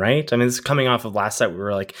use them, right? I mean, this is coming off of last set. We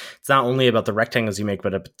were like, it's not only about the rectangles you make,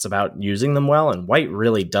 but it's about using them well. And white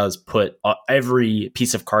really does put every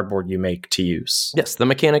piece of cardboard you make to use. Yes, the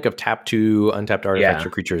mechanic of tap 2 untapped artifacts or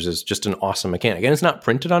creatures is just an awesome mechanic. And it's not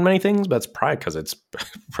printed on many things, but it's probably because it's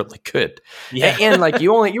really good. Yeah. And like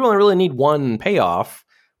you only really need 1 payoff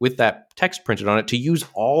with that text printed on it to use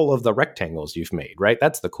all of the rectangles you've made, right?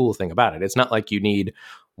 That's the cool thing about it. It's not like you need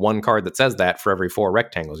 1 card that says that for every 4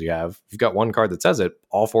 rectangles you have. If you've got 1 card that says it,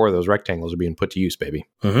 all 4 of those rectangles are being put to use, baby.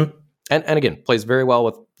 And again, plays very well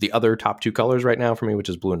with the other top 2 colors right now for me, which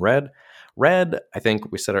is blue and red. Red, I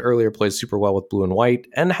think we said it earlier, plays super well with blue and white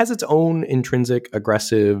and has its own intrinsic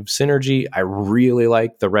aggressive synergy. I really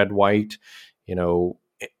like the red-white.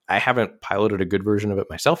 I haven't piloted a good version of it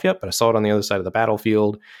myself yet, but I saw it on the other side of the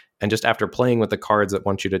battlefield. And just after playing with the cards that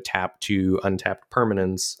want you to tap to untapped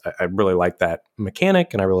permanents, I really like that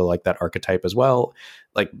mechanic, and I really like that archetype as well.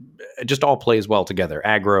 Like, it just all plays well together.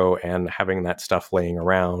 Aggro and having that stuff laying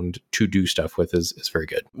around to do stuff with is very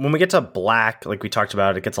good. When we get to black, like we talked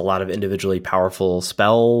about, it gets a lot of individually powerful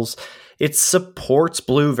spells. It supports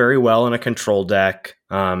blue very well in a control deck.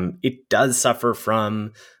 It does suffer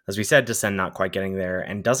from, as we said, Descend not quite getting there,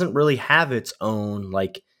 and doesn't really have its own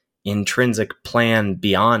intrinsic plan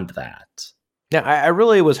beyond that. Yeah, I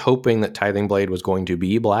really was hoping that Tithing Blade was going to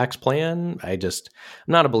be black's plan. I'm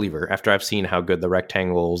not a believer after I've seen how good the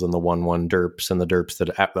rectangles and the 1/1 derps and the derps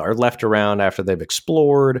that are left around after they've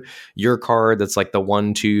explored. Your card that's like the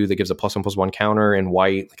 1/2 that gives a +1/+1 counter in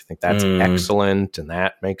white. I think that's excellent, and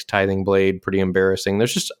that makes Tithing Blade pretty embarrassing.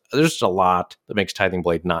 There's just a lot that makes Tithing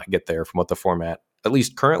Blade not get there from what the format, at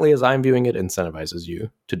least currently as I'm viewing it, incentivizes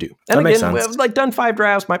you to do. And that again, we've done 5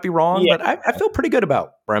 drafts, might be wrong, but I feel pretty good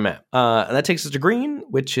about where I'm at. And that takes us to green,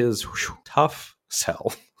 which is tough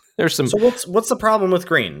sell. There's some. So what's the problem with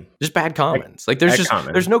green? Just bad commons.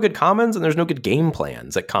 There's no good commons and there's no good game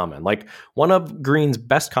plans at common. Like one of green's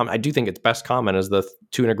best common, I do think its best common is the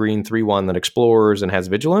 2 and a green 3/1 that explores and has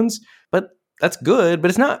vigilance, but that's good, but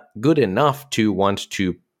it's not good enough to want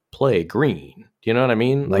to play green. Do you know what I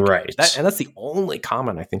mean? Right. And that's the only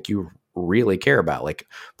common I think you really care about. Like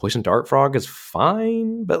Poison Dart Frog is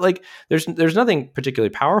fine, but there's nothing particularly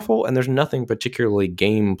powerful, and there's nothing particularly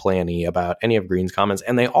game planny about any of green's commons,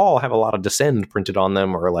 and they all have a lot of Descend printed on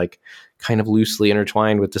them, or kind of loosely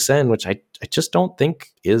intertwined with Descend, which I just don't think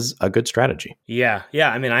is a good strategy. Yeah.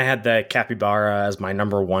 I mean, I had the Capybara as my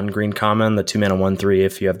number 1 green common, the 2 mana 1/3.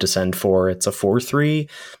 If you have Descend 4, it's a 4/3.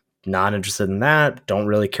 Not interested in that. Don't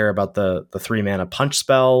really care about the 3 mana punch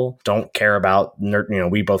spell. Don't care about,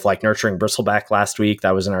 we both like Nurturing Bristleback last week.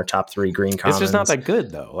 That was in our top 3 green commons. It's just not that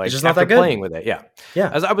good, though. It's just not that good. Playing with it, yeah.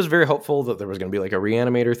 As I was very hopeful that there was going to be a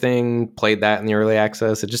Reanimator thing, played that in the early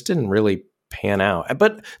access. It just didn't really pan out.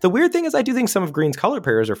 But the weird thing is I do think some of Green's color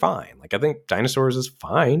pairs are fine. Like I think Dinosaurs is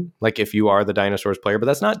fine, like if you are the Dinosaurs player, but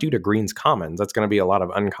that's not due to Green's commons. That's going to be a lot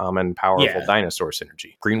of uncommon, powerful Dinosaur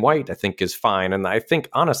synergy. Green-White, I think, is fine. And I think,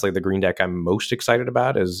 honestly, the Green deck I'm most excited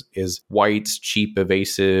about is White's cheap,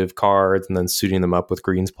 evasive cards and then suiting them up with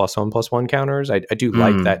Green's +1/+1 counters. I do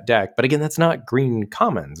like that deck. But again, that's not Green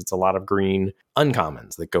commons. It's a lot of Green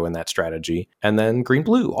uncommons that go in that strategy. And then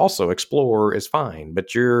Green-Blue, also Explorer is fine,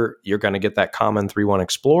 but you're going to get that common 3/1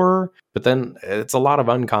 Explorer, but then it's a lot of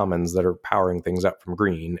uncommons that are powering things up from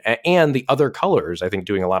Green, and the other colors I think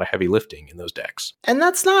doing a lot of heavy lifting in those decks. And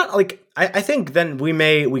that's not like I think then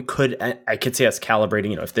I could see us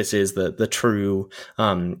calibrating, if this is the true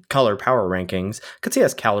color power rankings, could see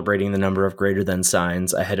us calibrating the number of greater than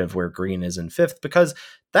signs ahead of where Green is in 5th, because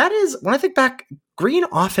that is, when I think back, Green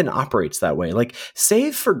often operates that way. Like,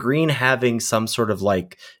 save for Green having some sort of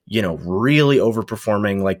really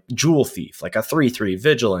overperforming, like Jewel Thief, like a 3/3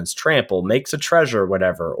 Vigilance, Trample, Makes a Treasure,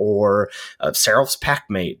 whatever, or Seraph's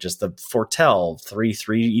Packmate, just the Foretell,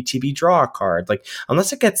 3/3 ETB draw card. Like,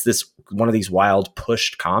 unless it gets one of these wild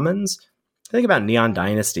pushed commons, think about Neon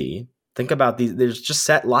Dynasty. Think about these. There's just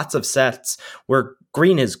lots of sets where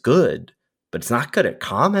Green is good, but it's not good at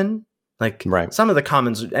common. Like, some of the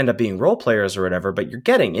commons end up being role players or whatever, but you're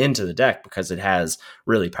getting into the deck because it has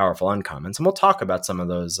really powerful uncommons. And we'll talk about some of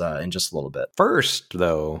those in just a little bit. First,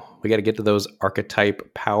 though, we got to get to those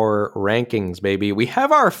archetype power rankings, baby. We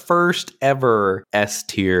have our first ever S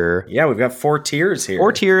tier. Yeah, we've got 4 tiers here.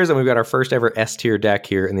 4 tiers, and we've got our first ever S tier deck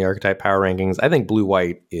here in the archetype power rankings. I think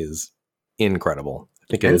Blue-White is incredible.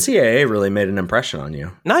 NCAA really made an impression on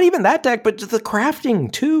you. Not even that deck, but the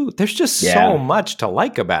crafting too. There's just so much to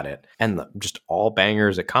like about it. And just all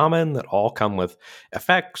bangers at common that all come with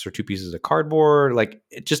effects or 2 pieces of cardboard. Like,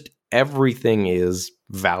 it just, everything is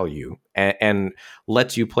value and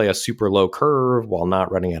lets you play a super low curve while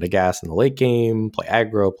not running out of gas in the late game, play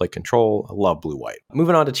aggro, play control. I love Blue-White.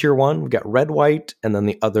 Moving on to tier 1, we've got Red-White and then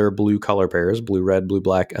the other blue color pairs, Blue-Red,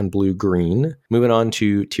 Blue-Black, and Blue-Green. Moving on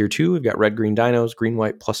to tier 2, we've got Red-Green Dinos,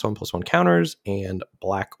 Green-White +1/+1 counters, and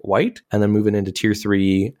Black-White. And then moving into tier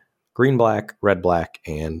 3, Green-Black, Red-Black,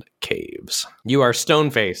 and Caves. You are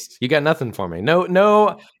stone-faced. You got nothing for me.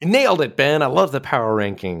 No, nailed it, Ben. I love the power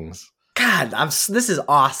rankings. God, this is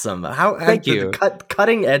awesome. Thank you.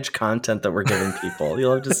 Cutting edge content that we're giving people.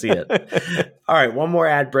 You'll love to see it. All right, one more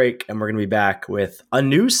ad break, and we're going to be back with a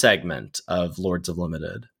new segment of Lords of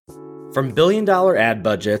Limited. From billion-dollar ad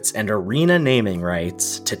budgets and arena naming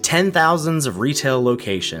rights to 10,000s of retail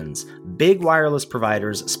locations, big wireless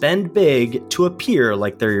providers spend big to appear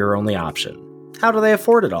like they're your only option. How do they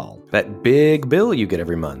afford it all? That big bill you get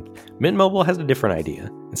every month. Mint Mobile has a different idea.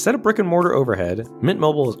 Instead of brick and mortar overhead, Mint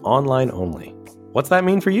Mobile is online only. What's that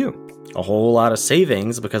mean for you? A whole lot of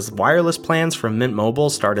savings, because wireless plans from Mint Mobile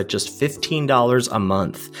start at just $15 a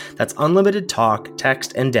month. That's unlimited talk,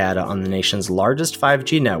 text, and data on the nation's largest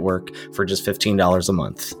 5G network for just $15 a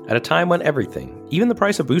month. At a time when everything, even the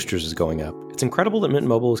price of boosters, is going up, it's incredible that Mint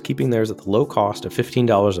Mobile is keeping theirs at the low cost of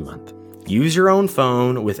 $15 a month. Use your own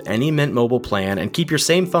phone with any Mint Mobile plan and keep your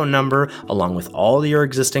same phone number along with all your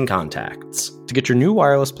existing contacts. To get your new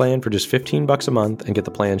wireless plan for just $15 a month and get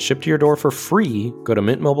the plan shipped to your door for free, go to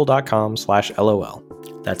mintmobile.com/LOL.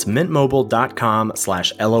 That's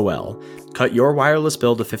mintmobile.com/LOL. Cut your wireless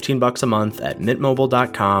bill to $15 a month at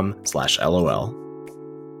mintmobile.com/LOL.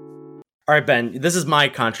 All right, Ben, this is my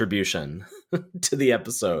contribution to the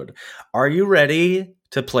episode. Are you ready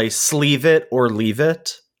to play Sleeve It or Leave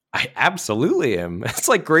It? I absolutely am. It's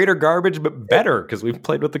like greater garbage, but better because we've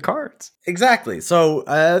played with the cards. Exactly. So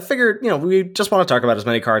I figured, we just want to talk about as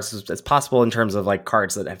many cards as possible in terms of like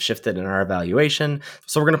cards that have shifted in our evaluation.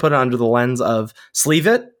 So we're going to put it under the lens of sleeve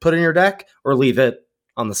it, put in your deck, or leave it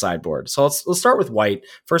on the sideboard. So let's start with white.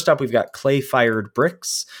 First up, we've got Clay Fired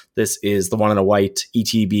Bricks. This is the 1 and a white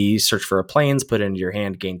ETB. Search for a plains, put it into your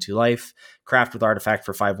hand, gain 2 life. Craft with artifact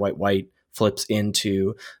for 5 white. Flips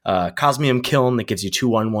into Cosmium Kiln that gives you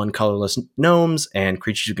 2/1/1 colorless gnomes, and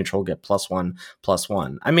creatures you control get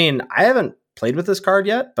 +1/+1. I mean, I haven't played with this card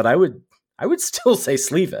yet, but I would still say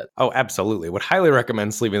sleeve it. Oh, absolutely. Would highly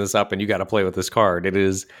recommend sleeving this up, and you got to play with this card. It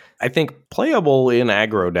is, I think, playable in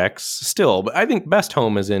aggro decks still, but I think best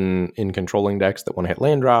home is in controlling decks that want to hit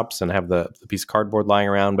land drops and have the piece of cardboard lying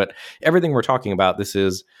around. But everything we're talking about, this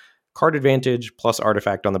is card advantage plus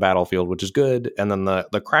artifact on the battlefield, which is good. And then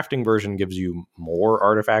the crafting version gives you more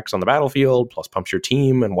artifacts on the battlefield, plus pumps your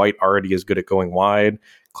team, and white already is good at going wide.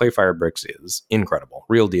 Clay Fired Bricks is incredible.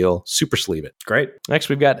 Real deal. Super sleeve it. Great. Next,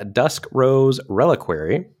 we've got Dusk Rose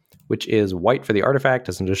Reliquary. which is white for the artifact.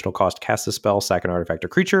 As an additional cost, cast a spell, sack an artifact or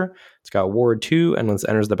creature. It's got Ward 2, and once it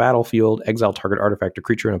enters the battlefield, exile target artifact or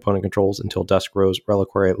creature an opponent controls until Dusk Rose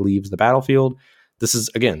Reliquary leaves the battlefield. This is,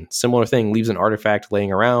 again, similar thing, leaves an artifact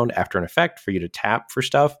laying around after an effect for you to tap for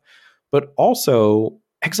stuff, but also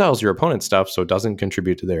exiles your opponent's stuff, so it doesn't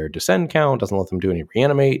contribute to their descend count, doesn't let them do any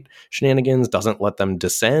reanimate shenanigans, doesn't let them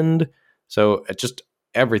descend. So it's just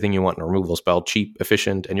everything you want in a removal spell, cheap,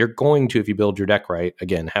 efficient, and you're going to, if you build your deck right,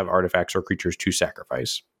 again, have artifacts or creatures to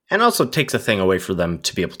sacrifice. And also takes a thing away for them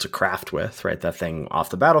to be able to craft with, right? That thing off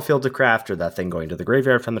the battlefield to craft, or that thing going to the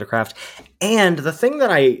graveyard from the craft. And the thing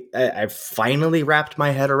that I finally wrapped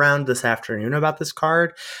my head around this afternoon about this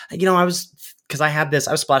card, I was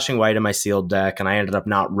splashing white in my sealed deck, and I ended up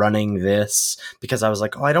not running this because I was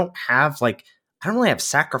like, I don't really have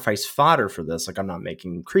sacrifice fodder for this. Like, I'm not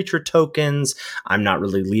making creature tokens. I'm not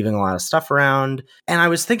really leaving a lot of stuff around. And I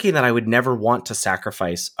was thinking that I would never want to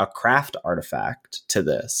sacrifice a craft artifact to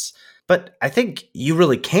this. But I think you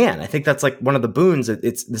really can. I think that's like one of the boons.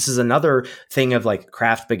 This is another thing of like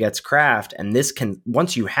craft begets craft. And this can,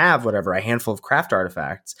 once you have whatever, a handful of craft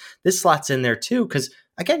artifacts, this slots in there too. Because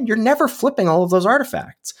again, you're never flipping all of those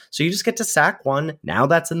artifacts. So you just get to sack one. Now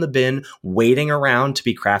that's in the bin, waiting around to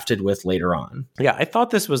be crafted with later on. Yeah, I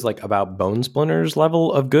thought this was like about Bone Splinter's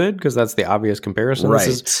level of good, because that's the obvious comparison. Right.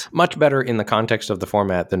 This is much better in the context of the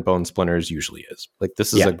format than Bone Splinters usually is. Like,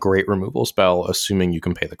 this is a great removal spell, assuming you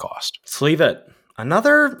can pay the cost. Sleeve it.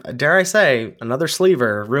 Another, dare I say, another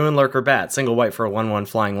sleever, Ruin Lurker Bat, single white for a 1/1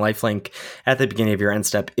 flying lifelink at the beginning of your end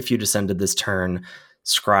step. If you descended this turn,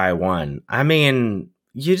 scry 1. I mean,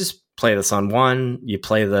 you just play this on 1. You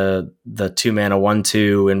play the 2-mana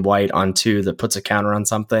 1/2 in white on 2 that puts a counter on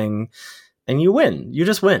something, and you win. You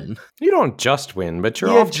just win. You don't just win, but you're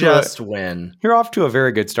off to a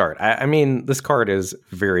very good start. I mean, this card is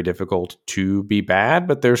very difficult to be bad,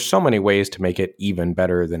 but there's so many ways to make it even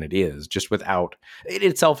better than it is. Just without it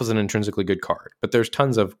itself is an intrinsically good card, but there's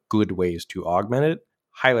tons of good ways to augment it.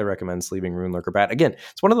 Highly recommend sleeving Ruin Lurker Bat. Again,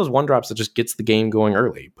 it's one of those 1-drops that just gets the game going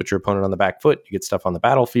early. Put your opponent on the back foot, you get stuff on the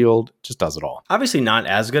battlefield, just does it all. Obviously not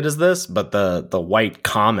as good as this, but the white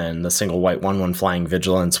common, the single white 1/1 flying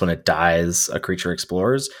vigilance, when it dies, a creature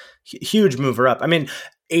explores, huge mover up. I mean,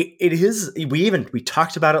 it is, we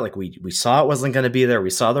talked about it, like we saw it wasn't going to be there. We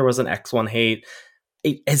saw there was an X1 hate.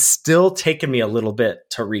 It has still taken me a little bit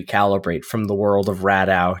to recalibrate from the world of Rat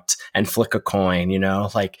Out and Flick a Coin,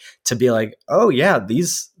 like to be like, oh yeah,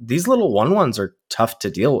 these little 1/1s are tough to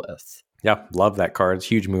deal with. Yeah, love that card. It's a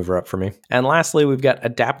huge mover up for me. And lastly, we've got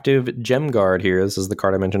Adaptive Gem Guard here. This is the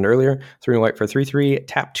card I mentioned earlier. 3 white for 3/3.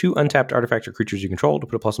 Tap 2 untapped artifact or creatures you control to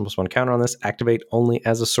put a +1/+1 counter on this. Activate only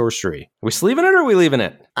as a sorcery. Are we sleeving it or are we leaving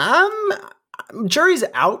it? Jury's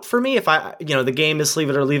out for me. If the game is sleeve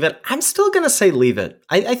it or leave it, I'm still going to say leave it.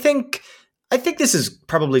 I think this is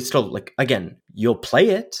probably still, like, again, you'll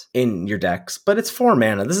play it in your decks, but it's 4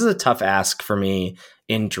 mana. This is a tough ask for me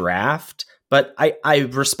in draft, but I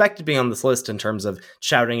respect being on this list in terms of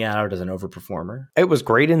shouting it out as an overperformer. It was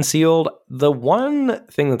great in sealed. The one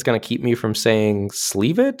thing that's going to keep me from saying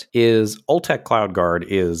sleeve it is Ultek Cloud Guard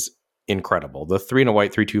is incredible. The 3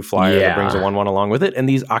 white 3/2 flyer that brings a 1/1 along with it, and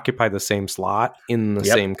these occupy the same slot in the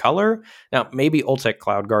same color. Now, maybe Ultek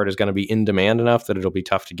Cloud Guard is going to be in demand enough that it'll be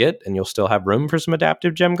tough to get, and you'll still have room for some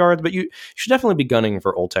Adaptive Gem Guards, but you should definitely be gunning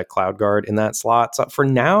for Ultek Cloud Guard in that slot. So for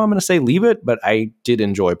now, I'm going to say leave it, but I did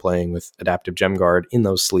enjoy playing with Adaptive Gem Guard in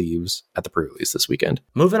those sleeves at the pre-release this weekend.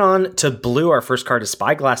 Moving on to blue, our first card is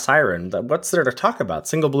Spyglass Siren. What's there to talk about?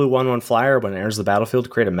 Single blue 1/1 flyer. When it enters the battlefield,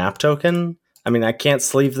 create a map token. I mean, I can't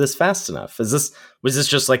sleeve this fast enough. Was this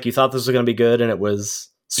just like you thought this was going to be good and it was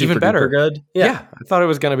super even better good? Yeah, I thought it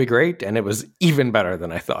was going to be great and it was even better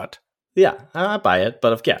than I thought. Yeah, I buy it,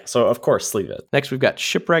 but so of course, sleeve it. Next, we've got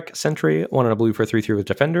Shipwreck Sentry, 1 and a blue for 3/3 with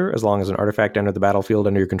Defender. As long as an artifact entered the battlefield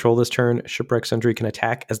under your control this turn, Shipwreck Sentry can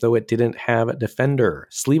attack as though it didn't have Defender.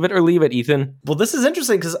 Sleeve it or leave it, Ethan? Well, this is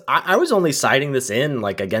interesting because I was only citing this in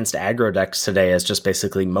like against aggro decks today as just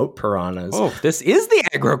basically moat piranhas. Oh, this is the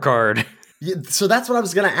aggro card. Yeah, so that's what I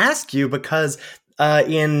was going to ask you, because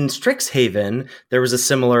in Strixhaven, there was a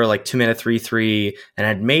similar like 2 mana 3/3 and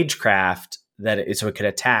had Magecraft so it could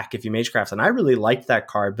attack if you Magecraft. And I really liked that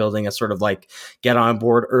card, building a sort of like get on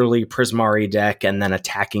board early Prismari deck and then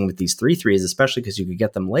attacking with these 3/3s, especially because you could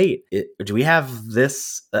get them late. Do we have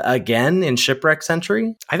this again in Shipwreck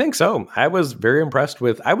Sentry? I think so. I was very impressed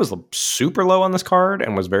I was super low on this card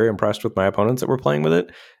and was very impressed with my opponents that were playing with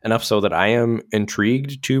it, enough so that I am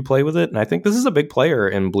intrigued to play with it. And I think this is a big player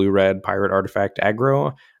in blue-red pirate artifact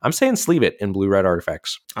aggro. I'm saying sleeve it in blue-red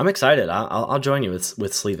artifacts. I'm excited. I'll join you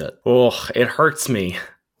with sleeve it. Oh, it hurts me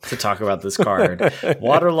to talk about this card.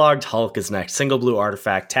 Waterlogged Hulk is next. Single blue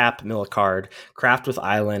artifact, tap, mill a card, craft with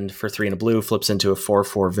island for 3 and a blue, flips into a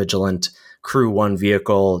 4/4 vigilant, crew 1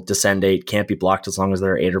 vehicle, descend 8, can't be blocked as long as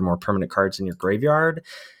there are 8 or more permanent cards in your graveyard.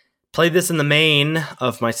 Played this in the main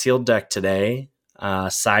of my sealed deck today.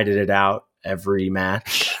 Sided it out every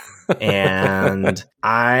match. And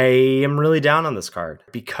I am really down on this card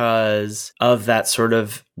because of that sort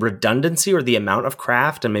of redundancy or the amount of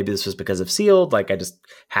craft. And maybe this was because of sealed. Like I just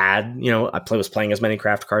had, I was playing as many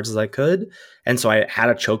craft cards as I could. And so I had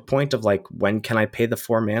a choke point of like, when can I pay the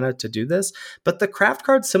 4 mana to do this? But the craft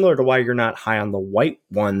card's similar to why you're not high on the white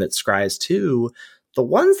one that scries 2. The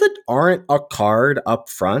ones that aren't a card up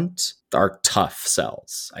front are tough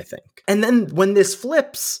sells, I think. And then when this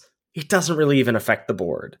flips, it doesn't really even affect the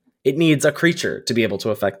board. It needs a creature to be able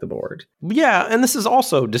to affect the board. Yeah, and this is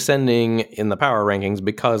also descending in the power rankings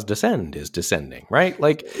because Descend is descending, right?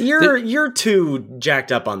 Like you're too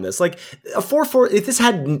jacked up on this. Like a 4/4, if this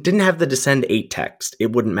didn't have the Descend 8 text,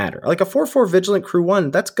 it wouldn't matter. Like a 4/4 Vigilant Crew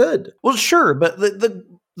 1, that's good. Well, sure, but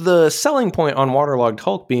the selling point on Waterlogged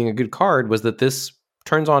Hulk being a good card was that this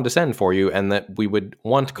turns on Descend for you, and that we would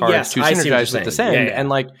want cards to synergize with Descend, and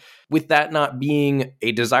like with that not being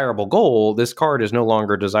a desirable goal, this card is no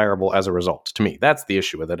longer desirable as a result. To me, that's the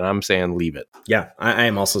issue with it, and I'm saying leave it. Yeah, I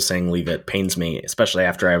am also saying leave it. Pains me, especially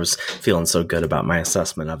after I was feeling so good about my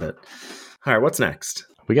assessment of it. All right, what's next?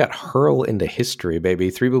 We got Hurl into History, baby.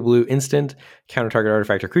 3 blue instant, counter target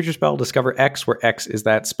artifact or creature spell, discover X, where X is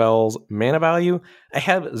that spell's mana value. I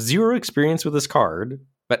have 0 experience with this card,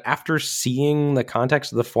 but after seeing the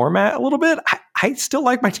context of the format a little bit, I still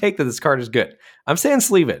like my take that this card is good. I'm saying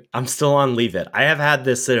sleeve it. I'm still on leave it. I have had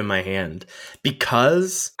this sit in my hand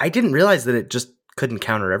because I didn't realize that it just couldn't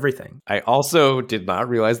counter everything. I also did not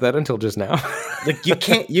realize that until just now. Like you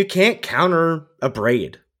can't counter a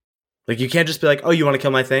Braid. Like you can't just be like, oh, you want to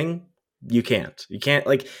kill my thing? You can't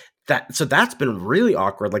like that. So that's been really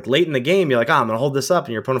awkward. Like late in the game, you're like, I'm going to hold this up,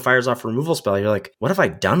 and your opponent fires off a removal spell. You're like, what have I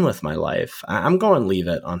done with my life? I'm going leave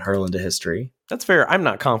it on Hurl into History. That's fair. I'm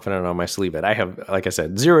not confident on my sleeve it. I have, like I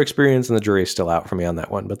said, 0 experience, and the jury is still out for me on that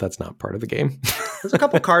one, but that's not part of the game. There's a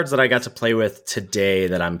couple cards that I got to play with today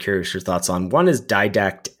that I'm curious your thoughts on. One is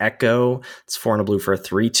Didact Echo. It's 4 and a blue for a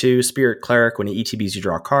 3/2. Spirit Cleric. When it ETBs, you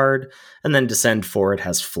draw a card. And then Descend 4, it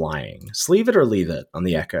has flying. Sleeve it or leave it on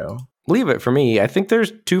the Echo? Leave it for me. I think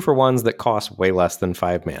there's 2-for-1s that cost way less than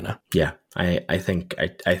 5 mana. Yeah, I think I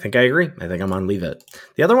agree. I think I'm on leave it.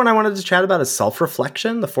 The other one I wanted to chat about is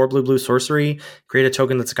Self-Reflection, the 4 blue sorcery. Create a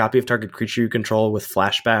token that's a copy of target creature you control with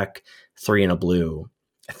flashback, 3 and a blue.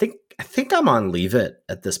 I think I'm on leave it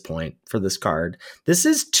at this point for this card. This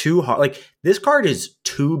is too hard. Like this card is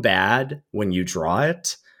too bad when you draw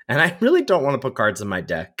it. And I really don't want to put cards in my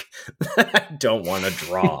deck that I don't want to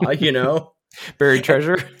draw, Buried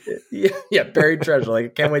Treasure? Yeah, Buried Treasure. Like, I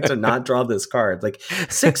can't wait to not draw this card. Like,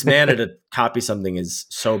 6 mana to copy something is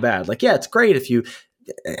so bad. Like, yeah, it's great if you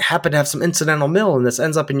happen to have some incidental mill and this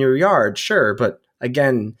ends up in your yard, sure. But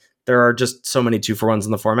again, there are just so many 2-for-1s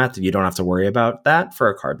in the format that you don't have to worry about that for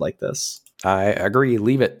a card like this. I agree.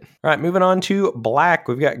 Leave it. All right, moving on to black.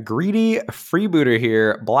 We've got Greedy Freebooter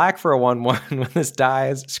here. Black for a 1/1. When this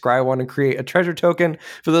dies, scry 1 and create a treasure token.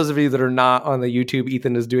 For those of you that are not on the YouTube,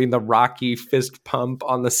 Ethan is doing the Rocky fist pump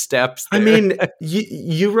on the steps there. I mean,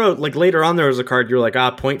 you wrote, like, later on there was a card, you're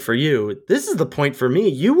like, point for you. This is the point for me.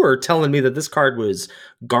 You were telling me that this card was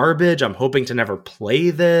garbage. I'm hoping to never play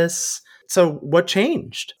this. So what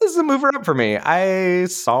changed? This is a mover up for me. I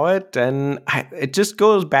saw it, and it just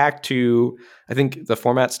goes back to, I think the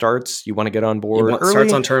format starts, you want to get on board early.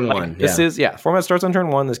 Starts on turn 1. Format starts on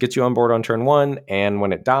turn 1. This gets you on board on turn 1, and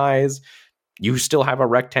when it dies, you still have a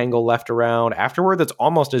rectangle left around afterward that's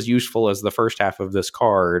almost as useful as the first half of this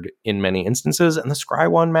card in many instances, and the scry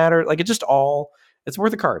 1 matter. Like, it's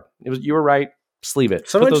worth a card. You were right. Sleeve it.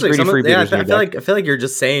 So put those greedy freebooters I feel like you're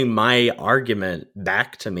just saying my argument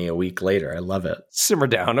back to me a week later. I love it. Simmer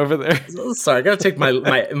down over there. Sorry, I gotta take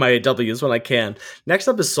my W's when I can. Next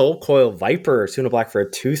up is Soul Coil Viper. 2 and a black for a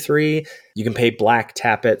 2/3. You can pay black,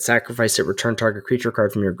 tap it, sacrifice it, return target creature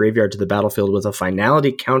card from your graveyard to the battlefield with a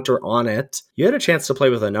finality counter on it. You had a chance to play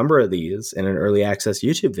with a number of these in an early access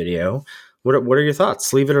YouTube video. What are your thoughts?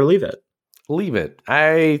 Sleeve it or leave it? Leave it.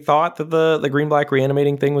 I thought that the green-black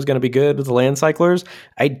reanimating thing was going to be good with the land cyclers.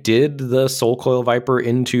 I did the Soul Coil Viper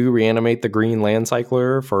into reanimate the green land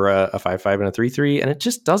cycler for a 5/5 and a 3/3, and it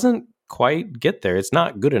just doesn't quite get there. It's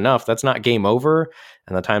not good enough. That's not game over.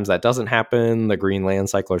 And the times that doesn't happen, the green land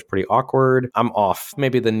cycler is pretty awkward. I'm off.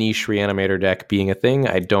 Maybe the niche reanimator deck being a thing.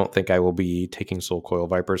 I don't think I will be taking Soul Coil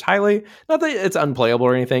Vipers highly. Not that it's unplayable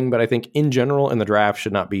or anything, but I think in general in the draft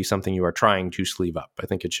should not be something you are trying to sleeve up. I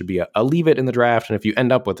think it should be a leave it in the draft. And if you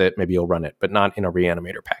end up with it, maybe you'll run it, but not in a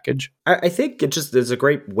reanimator package. I think it just is a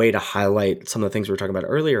great way to highlight some of the things we were talking about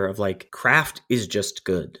earlier of like craft is just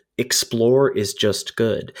good. Explore is just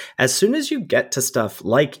good. As soon as you get to stuff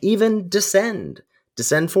like even Descend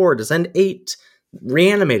 4, Descend 8,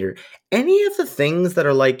 Reanimator, any of the things that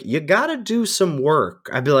are like, you gotta do some work,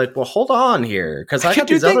 I'd be like, well, hold on here. Because I can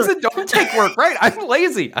do things that don't take work, right? I'm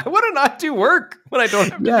lazy. I want to not do work when I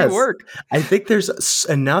don't have to do work. I think there's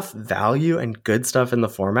enough value and good stuff in the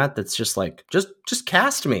format that's just like, just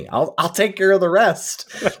cast me. I'll take care of the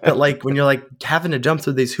rest. But like when you're like having to jump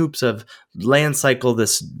through these hoops of land cycle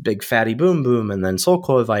this big fatty boom, and then Soul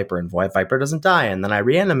Coil Viper, and Viper doesn't die, and then I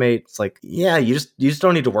reanimate. It's like, yeah, you just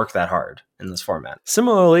don't need to work that hard in this format.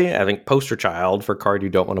 Similarly, I think poster child for card you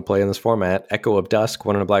don't want to play in this format, Echo of Dusk,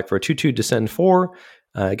 1 and a black for a 2/2 Descend 4.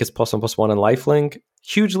 It gets +1/+1 and lifelink.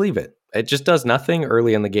 Huge leave it. It just does nothing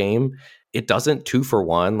early in the game. It doesn't 2 for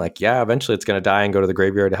 1. Like, yeah, eventually it's going to die and go to the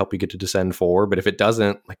graveyard to help you get to Descend 4. But if it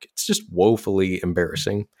doesn't, like, it's just woefully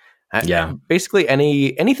embarrassing. Basically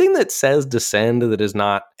anything that says Descend that is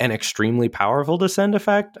not an extremely powerful Descend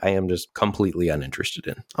effect, I am just completely uninterested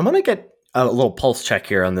in. I'm going to get a little pulse check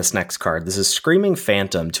here on this next card. This is Screaming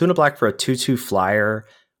Phantom, 2 and a black for a 2/2 flyer.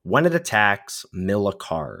 When it attacks, mill a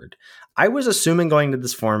card. I was assuming going to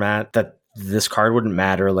this format that this card wouldn't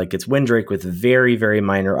matter. Like, it's Windrake with very, very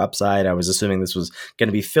minor upside. I was assuming this was going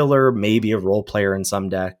to be filler, maybe a role player in some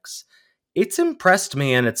decks. It's impressed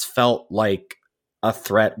me, and it's felt like a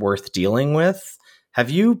threat worth dealing with. Have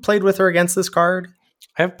you played with or against this card?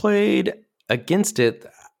 I've played against it.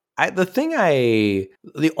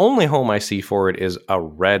 The only home I see for it is a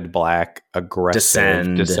red-black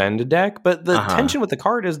aggressive Descend deck, but the tension with the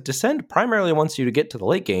card is Descend primarily wants you to get to the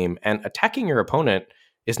late game, and attacking your opponent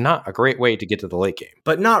is not a great way to get to the late game.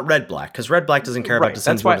 But not red-black, because red-black doesn't care about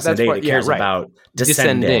Descend. It cares about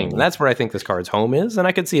descending. That's where I think this card's home is, and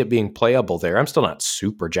I could see it being playable there. I'm still not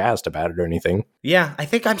super jazzed about it or anything. Yeah, I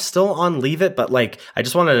think I'm still on Leave It, but like, I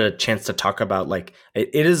just wanted a chance to talk about, like,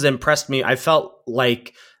 it has impressed me. I felt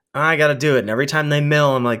like I got to do it. And every time they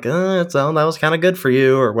mill, I'm like, that was kind of good for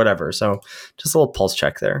you or whatever. So just a little pulse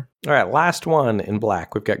check there. All right, last one in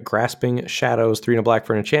black. We've got Grasping Shadows, 3 and a black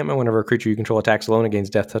for an enchantment. Whenever a creature you control attacks alone, it gains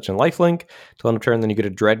Death Touch and Lifelink. Till end of turn, then you get a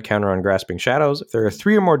Dread counter on Grasping Shadows. If there are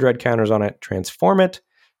 3 or more Dread counters on it, transform it.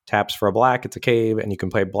 Taps for a black, it's a cave, and you can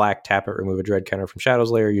play black, tap it, remove a Dread counter from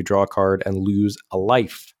Shadows Lair. You draw a card and lose a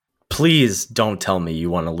life. Please don't tell me you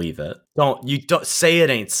want to leave it. Don't say it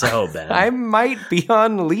ain't so, Ben. I might be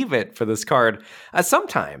on Leave It for this card.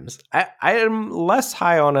 Sometimes I am less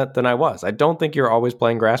high on it than I was. I don't think you're always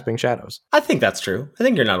playing Grasping Shadows. I think that's true. I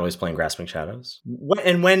think you're not always playing Grasping Shadows.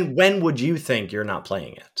 When would you think you're not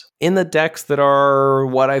playing it? In the decks that are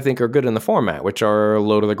what I think are good in the format, which are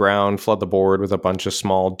low to the ground, flood the board with a bunch of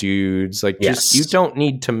small dudes. Like, just you don't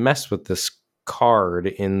need to mess with this card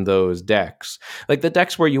in those decks. Like, the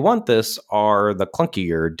decks where you want this are the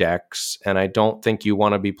clunkier decks, and I don't think you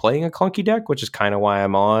want to be playing a clunky deck, which is kind of why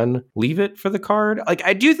I'm on Leave It for the card. Like,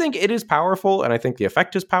 I do think it is powerful, and I think the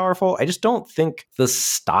effect is powerful. I just don't think the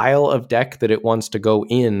style of deck that it wants to go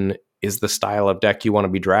in is the style of deck you want to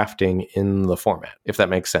be drafting in the format, if that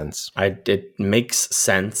makes sense. It makes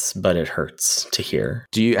sense, but it hurts to hear.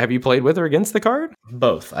 Have you played with or against the card?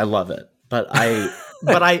 Both. I love it. But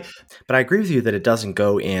I agree with you that it doesn't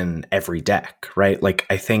go in every deck, right? Like,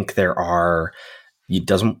 I think you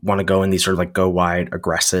doesn't want to go in these sort of like go wide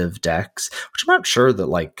aggressive decks, which I'm not sure that,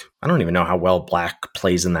 like, I don't even know how well black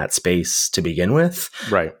plays in that space to begin with.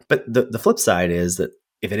 Right. But the flip side is that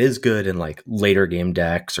if it is good in like later game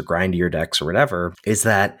decks or grindier decks or whatever, is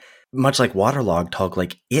that much like Waterlogged Tug,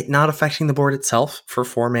 like it not affecting the board itself for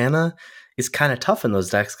 4 mana is kind of tough in those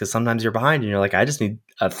decks, because sometimes you're behind and you're like, I just need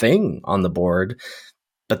a thing on the board,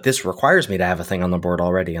 but this requires me to have a thing on the board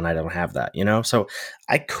already, and I don't have that, So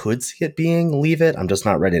I could see it being Leave It. I'm just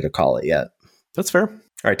not ready to call it yet. That's fair.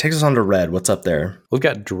 All right, takes us on to red. What's up there? We've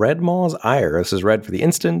got Dreadmaw's Ire. This is red for the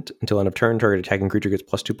instant. Until end of turn, target attacking creature gets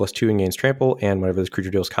 +2/+2 and gains trample. And whenever this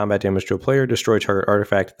creature deals combat damage to a player, destroy target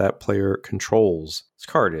artifact that player controls. This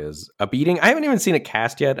card is a beating. I haven't even seen it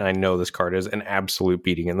cast yet, and I know this card is an absolute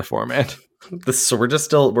beating in the format. So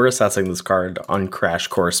we're assessing this card on Crash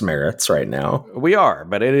Course merits right now. We are,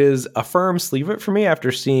 but it is a firm Sleeve It for me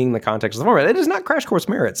after seeing the context of the format. It is not Crash Course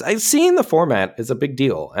merits. Seeing the format is a big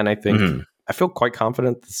deal, and I think I feel quite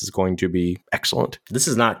confident this is going to be excellent. This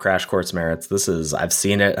is not Crash Course merits. This is, I've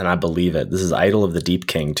seen it and I believe it. This is Idol of the Deep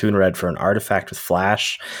King, 2 in red for an artifact with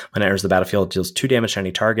flash. When it enters the battlefield, it deals 2 damage to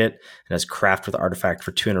any target, and has craft with artifact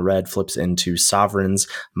for 2 in a red, flips into Sovereign's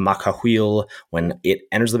Makahuil. When it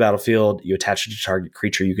enters the battlefield, you attach it to target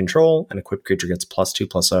creature you control, and equipped creature gets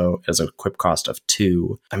 +2/+0 as an equip cost of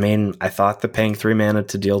 2. I mean, I thought that paying 3 mana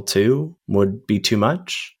to deal 2 would be too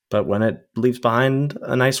much, but when it leaves behind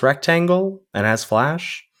a nice rectangle and has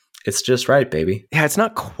flash, it's just right, baby. Yeah, it's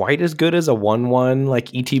not quite as good as a 1/1 like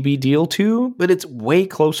ETB deal 2, but it's way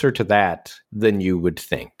closer to that than you would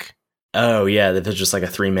think. Oh, yeah, if it's just like a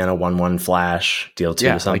 3 mana 1/1 flash, deal 2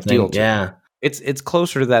 or something. Like deal 2. Yeah. It's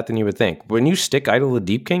closer to that than you would think. When you stick Idol of the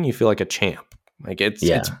Deep King, you feel like a champ. Like it's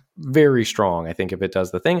very strong, I think, if it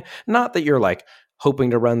does the thing. Not that you're like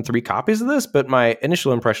hoping to run 3 copies of this, but my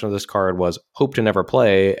initial impression of this card was hope to never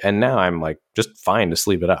play, and now I'm like just fine to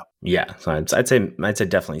sleeve it up. Yeah, so I'd say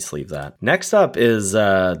definitely sleeve that. Next up is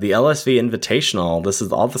the LSV Invitational. This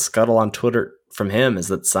is all the scuttle on Twitter from him is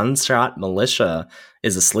that Sunshot Militia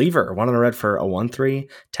is a sleever. 1 in a red for a 1/3.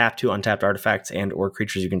 Tap 2 untapped artifacts and or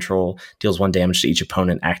creatures you control. Deals 1 damage to each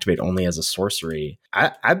opponent. Activate only as a sorcery.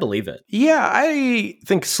 I believe it. Yeah, I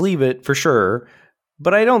think sleeve it for sure,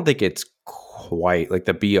 but I don't think it's quite like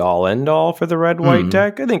the be-all end-all for the red-white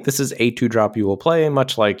deck. I think this is a 2-drop you will play,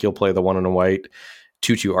 much like you'll play the 1 in a white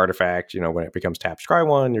 2/2 artifact. You know, when it becomes tap scry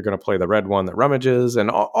 1, you're going to play the red one that rummages, and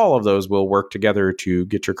all of those will work together to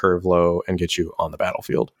get your curve low and get you on the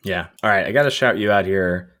battlefield. Yeah. All right, I got to shout you out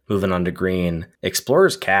here. Moving on to green.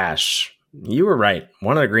 Explorer's Cache. You were right.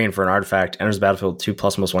 1 in a green for an artifact. Enters the battlefield, 2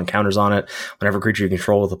 ++1 counters on it. Whenever a creature you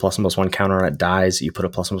control with a ++1 counter on it dies, you put a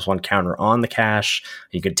 ++1 counter on the cache.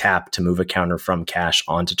 You could tap to move a counter from cache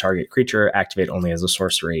onto target creature. Activate only as a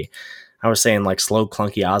sorcery. I was saying like slow,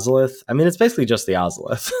 clunky Ozolith. I mean, it's basically just the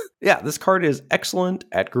Ozolith. Yeah, this card is excellent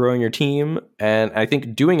at growing your team, and I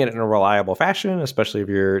think doing it in a reliable fashion, especially if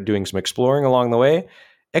you're doing some exploring along the way.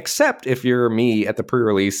 Except if you're me at the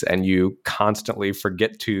pre-release and you constantly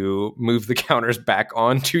forget to move the counters back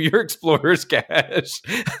onto your Explorer's Cache.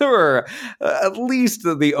 Or at least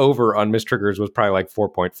the over on mistriggers was probably like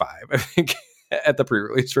 4.5, I think, at the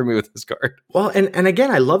pre-release for me with this card. Well, and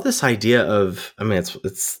again, I love this idea of, I mean,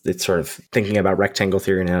 it's sort of thinking about rectangle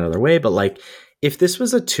theory in another way, but like, if this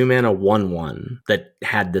was a 2 mana 1/1 that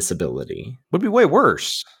had this ability, would be way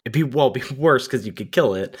worse. It'd be worse because you could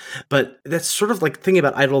kill it. But that's sort of like thinking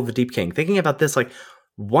about Idol of the Deep King. Thinking about this, like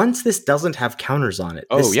once this doesn't have counters on it,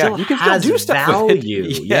 this you can still do stuff value.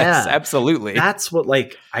 With it. Yes, absolutely. That's what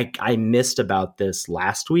like I missed about this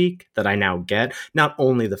last week that I now get. Not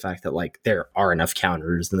only the fact that like there are enough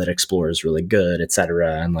counters and that Explorer is really good,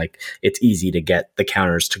 etc., and like it's easy to get the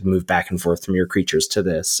counters to move back and forth from your creatures to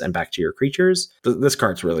this and back to your creatures. This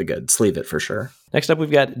card's really good. Sleeve it for sure. Next up,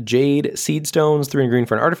 we've got Jade Seedstones, 3 in green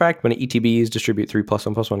for an artifact. When it ETBs, distribute 3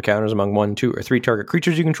 +1/+1 counters among 1, 2, or 3 target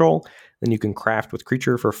creatures you control. Then you can craft with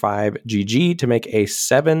creature for 5 GG to make a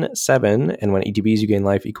 7/7. And when it ETBs, you gain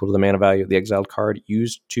life equal to the mana value of the exiled card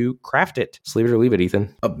used to craft it. Sleeve it or leave it,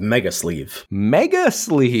 Ethan. A mega sleeve. Mega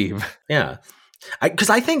sleeve. Yeah. Because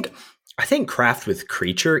I think craft with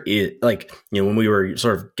creature is like, you know, when we were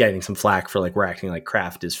sort of getting some flack for like we're acting like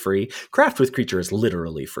craft is free. Craft with creature is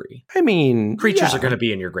literally free. I mean, creatures are going to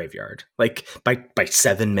be in your graveyard like by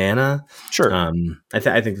 7 mana. Sure. I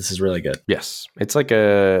think this is really good. Yes, it's like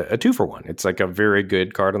a 2-for-1. It's like a very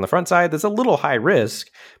good card on the front side. That's a little high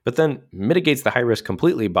risk, but then mitigates the high risk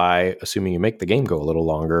completely by assuming you make the game go a little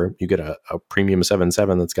longer. You get a premium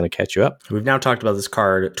 7/7 that's going to catch you up. We've now talked about this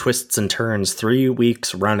card twists and turns 3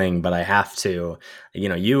 weeks running, but I have to. You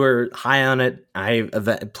know, you were high on it. I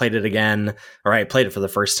played it again, or I played it for the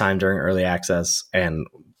first time during early access, and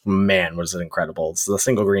man, was it incredible. It's the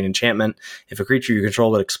single green enchantment. If a creature you control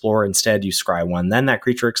would explore instead, you scry 1. Then that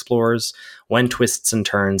creature explores. When twists and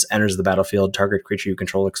turns, enters the battlefield, target creature you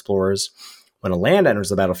control explores. When a land enters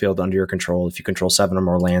the battlefield under your control, if you control 7 or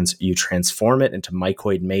more lands, you transform it into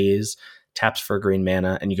Mycoid Maze, taps for a green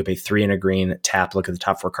mana, and you can pay 3 and a green, tap, look at the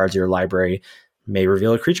top 4 cards of your library, may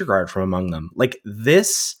reveal a creature card from among them. Like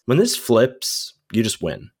this, when this flips, you just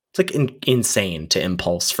win. It's like insane to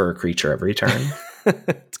impulse for a creature every turn.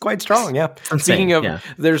 It's quite strong, yeah. Speaking of,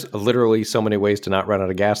 there's literally so many ways to not run out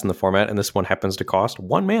of gas in the format, and this one happens to cost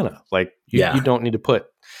 1 mana. Like, you don't need to put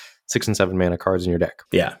 6 and 7 mana cards in your deck.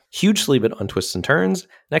 Yeah. Huge sleeve it on twists and turns.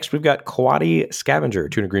 Next, we've got Quadi Scavenger,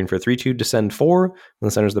 2 and a green for 3/2, descend 4. When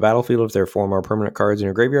this enters the battlefield, if there are 4 more permanent cards in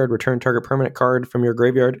your graveyard, return target permanent card from your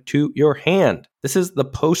graveyard to your hand. This is the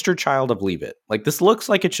poster child of Leave It. Like, this looks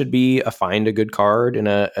like it should be a find a good card in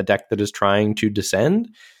a deck that is trying to descend,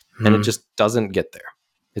 and it just doesn't get there.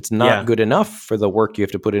 It's not good enough for the work you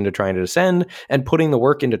have to put into trying to descend, and putting the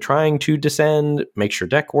work into trying to descend makes your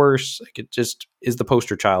deck worse. Like, it just is the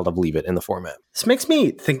poster child of Leave It in the format. This makes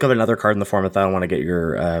me think of another card in the format that I want to get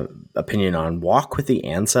your opinion on. Walk with the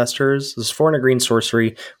Ancestors. This is 4 and a green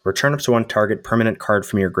sorcery. Return up to 1 target permanent card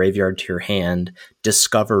from your graveyard to your hand.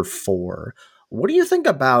 Discover 4. What do you think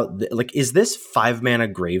about, is this 5 mana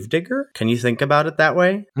Gravedigger? Can you think about it that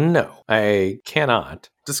way? No, I cannot.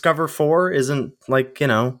 Discover 4 isn't a 2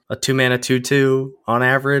 mana 2/2 on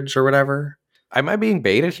average or whatever. Am I being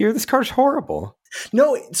baited here? This card's horrible.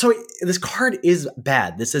 No, so this card is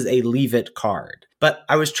bad. This is a Leave It card. But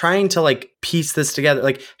I was trying to piece this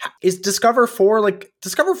together. Is Discover 4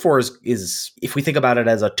 Discover 4 is if we think about it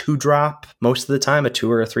as a 2-drop most of the time, a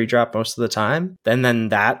 2 or a 3-drop most of the time, then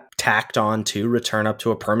that tacked on to return up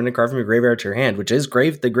to a permanent card from your graveyard to your hand, which is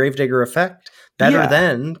the Gravedigger effect. Better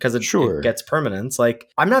than, because it gets permanence.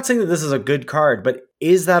 I'm not saying that this is a good card, but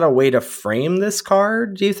is that a way to frame this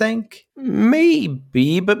card, do you think?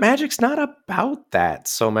 Maybe, but Magic's not about that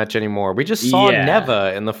so much anymore. We just saw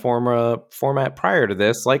Neva in the format prior to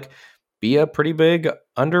this, be a pretty big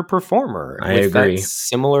underperformer. I agree. That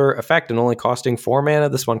similar effect and only costing 4 mana.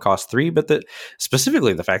 This one costs 3, but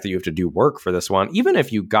specifically the fact that you have to do work for this one, even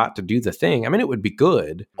if you got to do the thing, I mean, it would be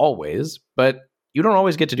good always, but you don't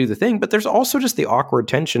always get to do the thing. But there's also just the awkward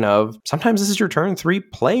tension of sometimes this is your turn 3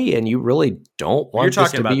 play and you really don't want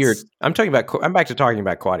this to be your... I'm back to talking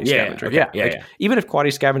about Quadi Scavenger. Okay. Even if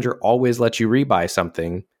Quadi Scavenger always lets you rebuy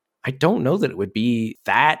something, I don't know that it would be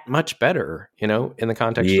that much better, in the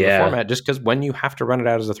context of the format, just because when you have to run it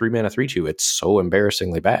out as a 3 mana 3/2, it's so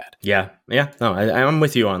embarrassingly bad. Yeah. No, I'm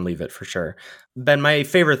with you on Leave It for sure. Ben, my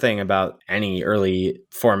favorite thing about any early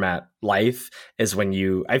format life is when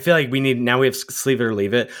I feel like we have Sleeve It or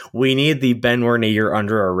Leave It. We need the Ben Werney, you're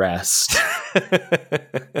under arrest.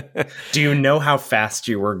 Do you know how fast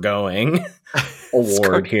you were going?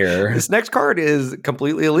 Award here. This next card is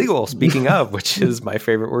completely illegal, speaking of, which is my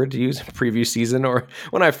favorite word to use in preview season or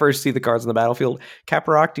when I first see the cards on the battlefield.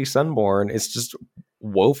 Caparocti Sunborn is just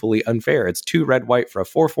woefully unfair. It's 2 red-white for a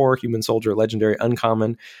 4/4 human soldier legendary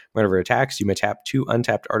uncommon. Whenever it attacks, you may tap 2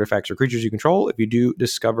 untapped artifacts or creatures you control. If you do,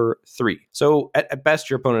 discover 3. So at best,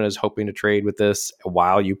 your opponent is hoping to trade with this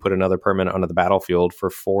while you put another permanent onto the battlefield for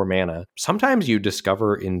 4 mana. Sometimes you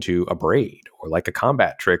discover into a Braid or a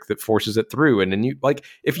combat trick that forces it through. And then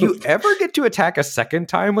if you ever get to attack a second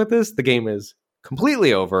time with this, the game is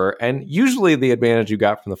completely over, and usually the advantage you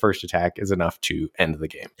got from the first attack is enough to end the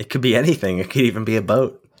game. It could be anything. It could even be a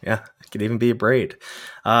boat. Yeah, it could even be a Braid.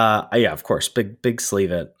 Of course, big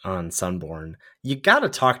Sleeve It on Sunborn. You got to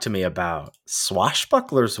talk to me about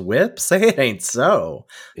Swashbuckler's Whip. Say it ain't so.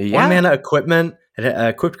 1 mana equipment.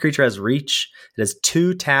 Equipped creature has reach. It has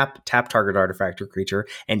 2 tap target artifact or creature,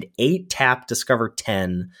 and 8 tap discover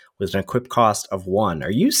 10 with an equip cost of 1. Are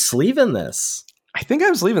you sleeving this? I think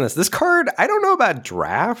I'm sleeving this. This card, I don't know about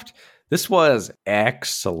draft. This was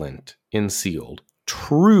excellent in sealed.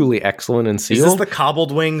 Truly excellent in sealed. Is this the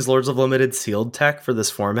Cobbled Wings Lords of Limited sealed tech for this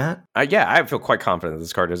format? I feel quite confident that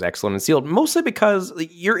this card is excellent in sealed, mostly because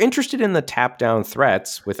you're interested in the tap down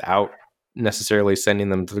threats without necessarily sending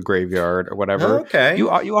them to the graveyard or whatever. Okay. You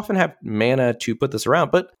often have mana to put this around,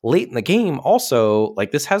 but late in the game also,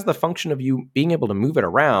 this has the function of you being able to move it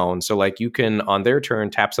around. So you can on their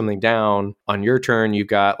turn tap something down. On your turn, you've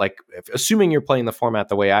got assuming you're playing the format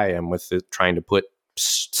the way I am with trying to put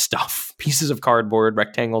stuff, pieces of cardboard,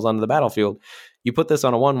 rectangles onto the battlefield. You put this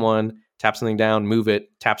on a 1/1, tap something down, move it,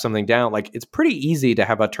 tap something down. It's pretty easy to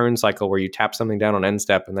have a turn cycle where you tap something down on end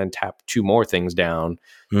step and then tap 2 more things down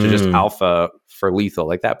to just alpha for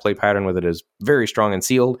lethal. That play pattern with it is very strong and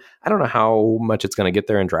sealed. I don't know how much it's going to get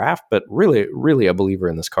there in draft, but really, really a believer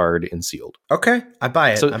in this card in sealed. Okay, I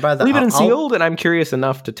buy it. So I buy that. Leave it in sealed, and I'm curious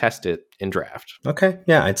enough to test it in draft. Okay,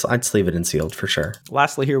 yeah, I'd sleeve it in sealed for sure.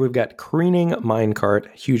 Lastly, here we've got Careening Minecart.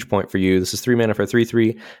 Huge point for you. This is 3 mana for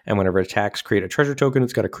 3/3, and whenever it attacks, create a treasure token.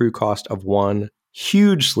 It's got a crew cost of 1.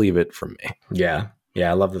 Huge sleeve it from me. Yeah,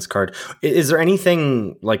 I love this card. Is there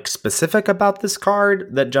anything specific about this card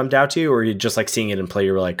that jumped out to you, or are you just seeing it in play,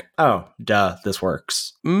 you were like, oh, duh, this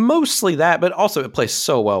works? Mostly that, but also it plays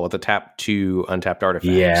so well with the tap 2 untapped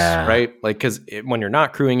artifacts, right? Because when you're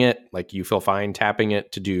not crewing it, you feel fine tapping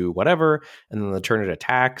it to do whatever, and then the turn it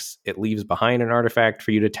attacks, it leaves behind an artifact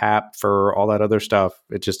for you to tap for all that other stuff.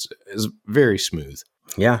 It just is very smooth.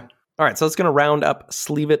 Yeah. All right, so it's going to round up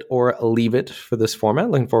Sleeve It or Leave It for this format.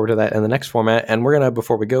 Looking forward to that in the next format. And we're going to,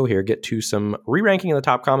 before we go here, get to some re-ranking of the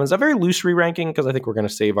top commons. A very loose re-ranking because I think we're going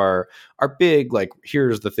to save our big, like,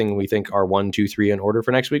 here's the thing we think are 1, 2, 3 in order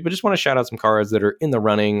for next week. But just want to shout out some cards that are in the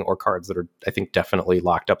running or cards that are, I think, definitely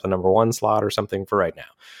locked up the number 1 slot or something for right now.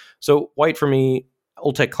 So white for me,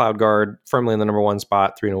 Ultec Cloud Guard, firmly in the number 1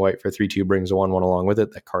 spot. 3 and a white for 3/2 brings a 1/1 along with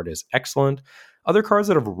it. That card is excellent. Other cards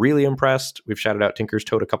that have really impressed, we've shouted out Tinker's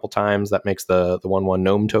Toad a couple times. That makes the 1/1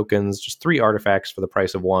 Gnome tokens. Just 3 artifacts for the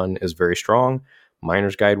price of 1 is very strong.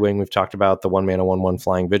 Miner's Guidewing, we've talked about. The 1 mana 1/1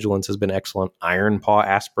 Flying Vigilance has been excellent. Iron Paw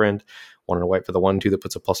Aspirant, 1 and a white for the 1/2 that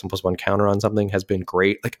puts a +1/+1 counter on something has been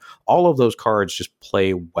great. Like, all of those cards just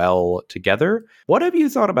play well together. What have you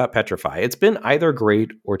thought about Petrify? It's been either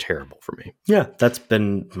great or terrible for me. Yeah, that's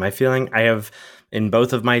been my feeling. I have, in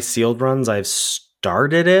both of my sealed runs, I've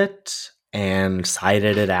started it and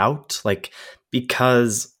sided it out, like,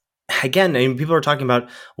 because again, I mean, people are talking about,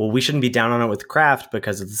 well, we shouldn't be down on it with craft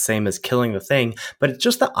because it's the same as killing the thing, but it's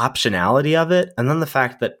just the optionality of it, and then the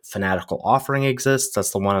fact that Fanatical Offering exists.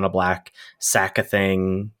 That's the 1 and a black, sack a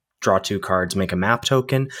thing, draw 2 cards, make a map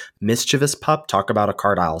token. Mischievous Pup, talk about a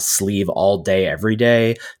card I'll sleeve all day every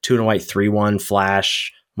day. 2 and a white 3/1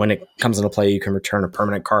 flash. When it comes into play, you can return a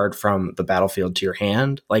permanent card from the battlefield to your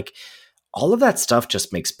hand. Like, all of that stuff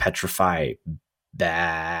just makes Petrify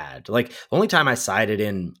bad. Like, the only time I sided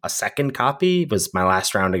in a second copy was my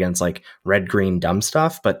last round against like red, green, dumb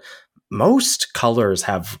stuff. But most colors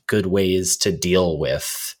have good ways to deal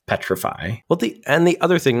with Petrify. Well, the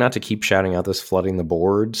other thing, not to keep shouting out this flooding the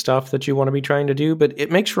board stuff that you want to be trying to do, but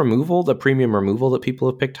it makes removal, the premium removal that people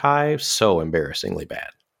have picked high, so embarrassing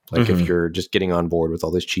bad. Like, if you're just getting on board with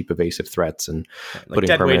all these cheap evasive threats and like putting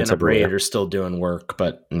Deadweight permanents and Abrade everywhere. are still doing work,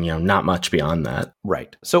 but not much beyond that.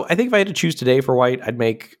 Right. So I think if I had to choose today for white, I'd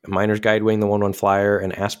make Miner's Guidewing, the 1/1 flyer,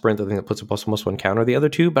 and Aspirant, the thing that puts a +1/+1 counter the other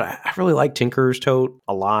two. But I really like Tinker's Toad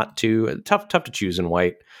a lot too. Tough to choose in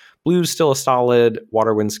white. Blue's still a solid.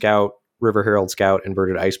 Waterwind Scout, River Herald Scout,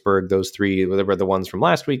 Inverted Iceberg. Those 3 were the ones from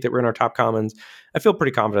last week that were in our top commons. I feel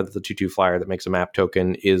pretty confident that the 2/2 flyer that makes a map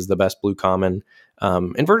token is the best blue common.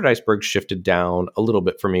 Inverted Iceberg shifted down a little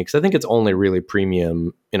bit for me because I think it's only really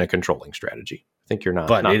premium in a controlling strategy. I think you're not.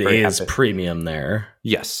 But not it very is happy. premium there.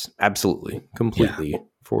 Yes, absolutely. Completely,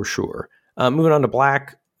 for sure. Moving on to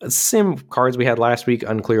black. Same cards we had last week,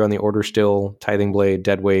 unclear on the order still. Tithing Blade,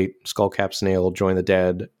 Deadweight, Skullcap Snail, Join the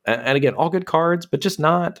Dead. And again, all good cards, but just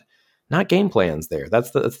not game plans there.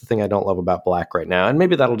 That's the thing I don't love about black right now. And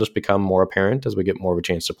maybe that'll just become more apparent as we get more of a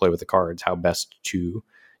chance to play with the cards, how best to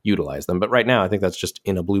utilize them. But right now, I think that's just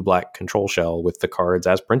in a blue-black control shell with the cards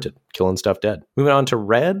as printed, killing stuff dead. Moving on to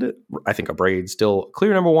red, I think Abrade still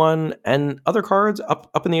clear number 1, and other cards up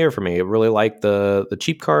in the air for me. I really like the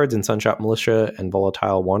cheap cards in Sunshot Militia and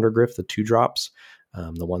Volatile Wandergriff, the 2-drops.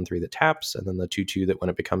 The 1/3 that taps, and then the 2/2 that when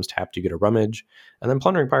it becomes tapped, you get a rummage. And then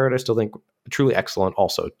Plundering Pirate, I still think truly excellent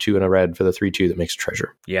also. 2 and a red for the 3/2 that makes a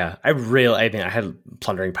treasure. Yeah, I had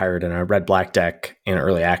Plundering Pirate in a red-black deck in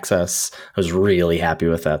early access. I was really happy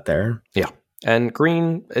with that there. Yeah. And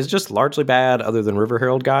green is just largely bad other than River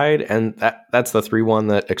Herald Guide, and that's the 3/1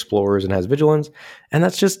 that explores and has vigilance, and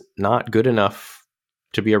that's just not good enough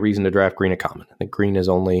to be a reason to draft green a common. I think green is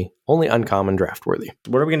only uncommon draft worthy.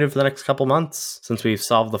 What are we going to do for the next couple months since we've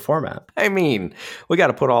solved the format? I mean, we got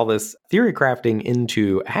to put all this theory crafting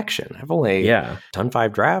into action. I've only done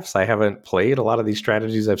 5 drafts. I haven't played a lot of these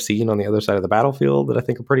strategies I've seen on the other side of the battlefield that I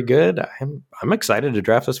think are pretty good. I'm excited to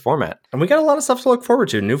draft this format. And we got a lot of stuff to look forward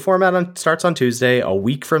to. New format starts on Tuesday. A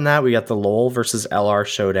week from that, we got the LOL versus LR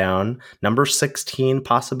showdown. Number 16,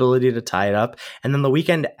 possibility to tie it up. And then the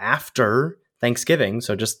weekend after Thanksgiving,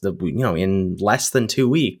 so just in less than 2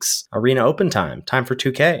 weeks, Arena Open time for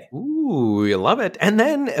 2K. Ooh, you love it. And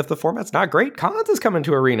then if the format's not great, Cons is coming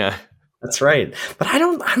to Arena. That's right. But I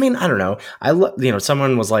don't know.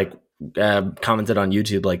 Someone was like, commented on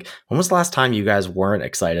YouTube, like, when was the last time you guys weren't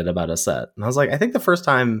excited about a set? And I was like, I think the first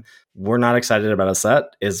time we're not excited about a set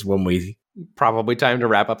is when we probably time to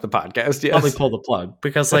wrap up the podcast. Yes. Probably pull the plug,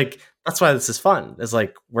 because like, that's why this is fun. It's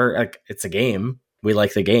like, it's a game. We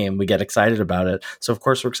like the game. We get excited about it. So of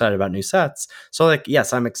course we're excited about new sets. So like,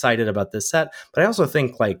 yes, I'm excited about this set, but I also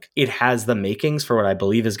think like it has the makings for what I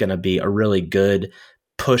believe is going to be a really good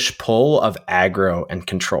push-pull of aggro and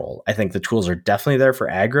control. I think the tools are definitely there for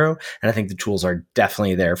aggro, and I think the tools are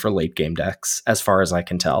definitely there for late game decks, as far as I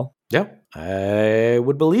can tell. Yeah, I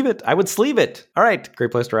would believe it. I would sleeve it. All right,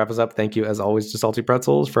 great place to wrap us up. Thank you, as always, to Salty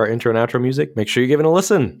Pretzels for our intro and outro music. Make sure you're giving a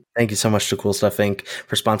listen. Thank you so much to Cool Stuff Inc.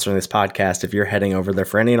 for sponsoring this podcast. If you're heading over there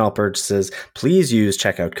for any and all purchases, please use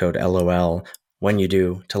checkout code LOL. when you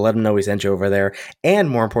do, to let him know we sent you over there. And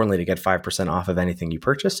more importantly, to get 5% off of anything you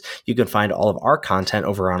purchase. You can find all of our content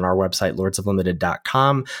over on our website,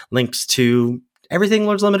 lordsoflimited.com. Links to everything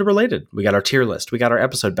Lords Limited related. We got our tier list. We got our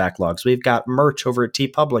episode backlogs. We've got merch over at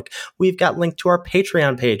TeePublic. We've got link to our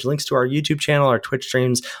Patreon page, links to our YouTube channel, our Twitch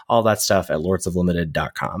streams, all that stuff at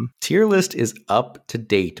lordsoflimited.com. Tier list is up to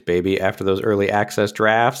date, baby, after those early access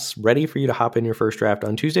drafts. Ready for you to hop in your first draft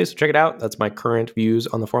on Tuesday, so check it out. That's my current views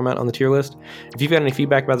on the format on the tier list. If you've got any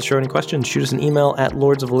feedback about the show, any questions, shoot us an email at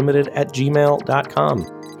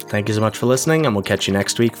lordsoflimited@gmail.com. Thank you so much for listening, and we'll catch you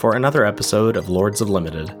next week for another episode of Lords of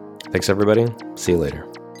Limited. Thanks, everybody. See you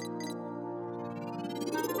later.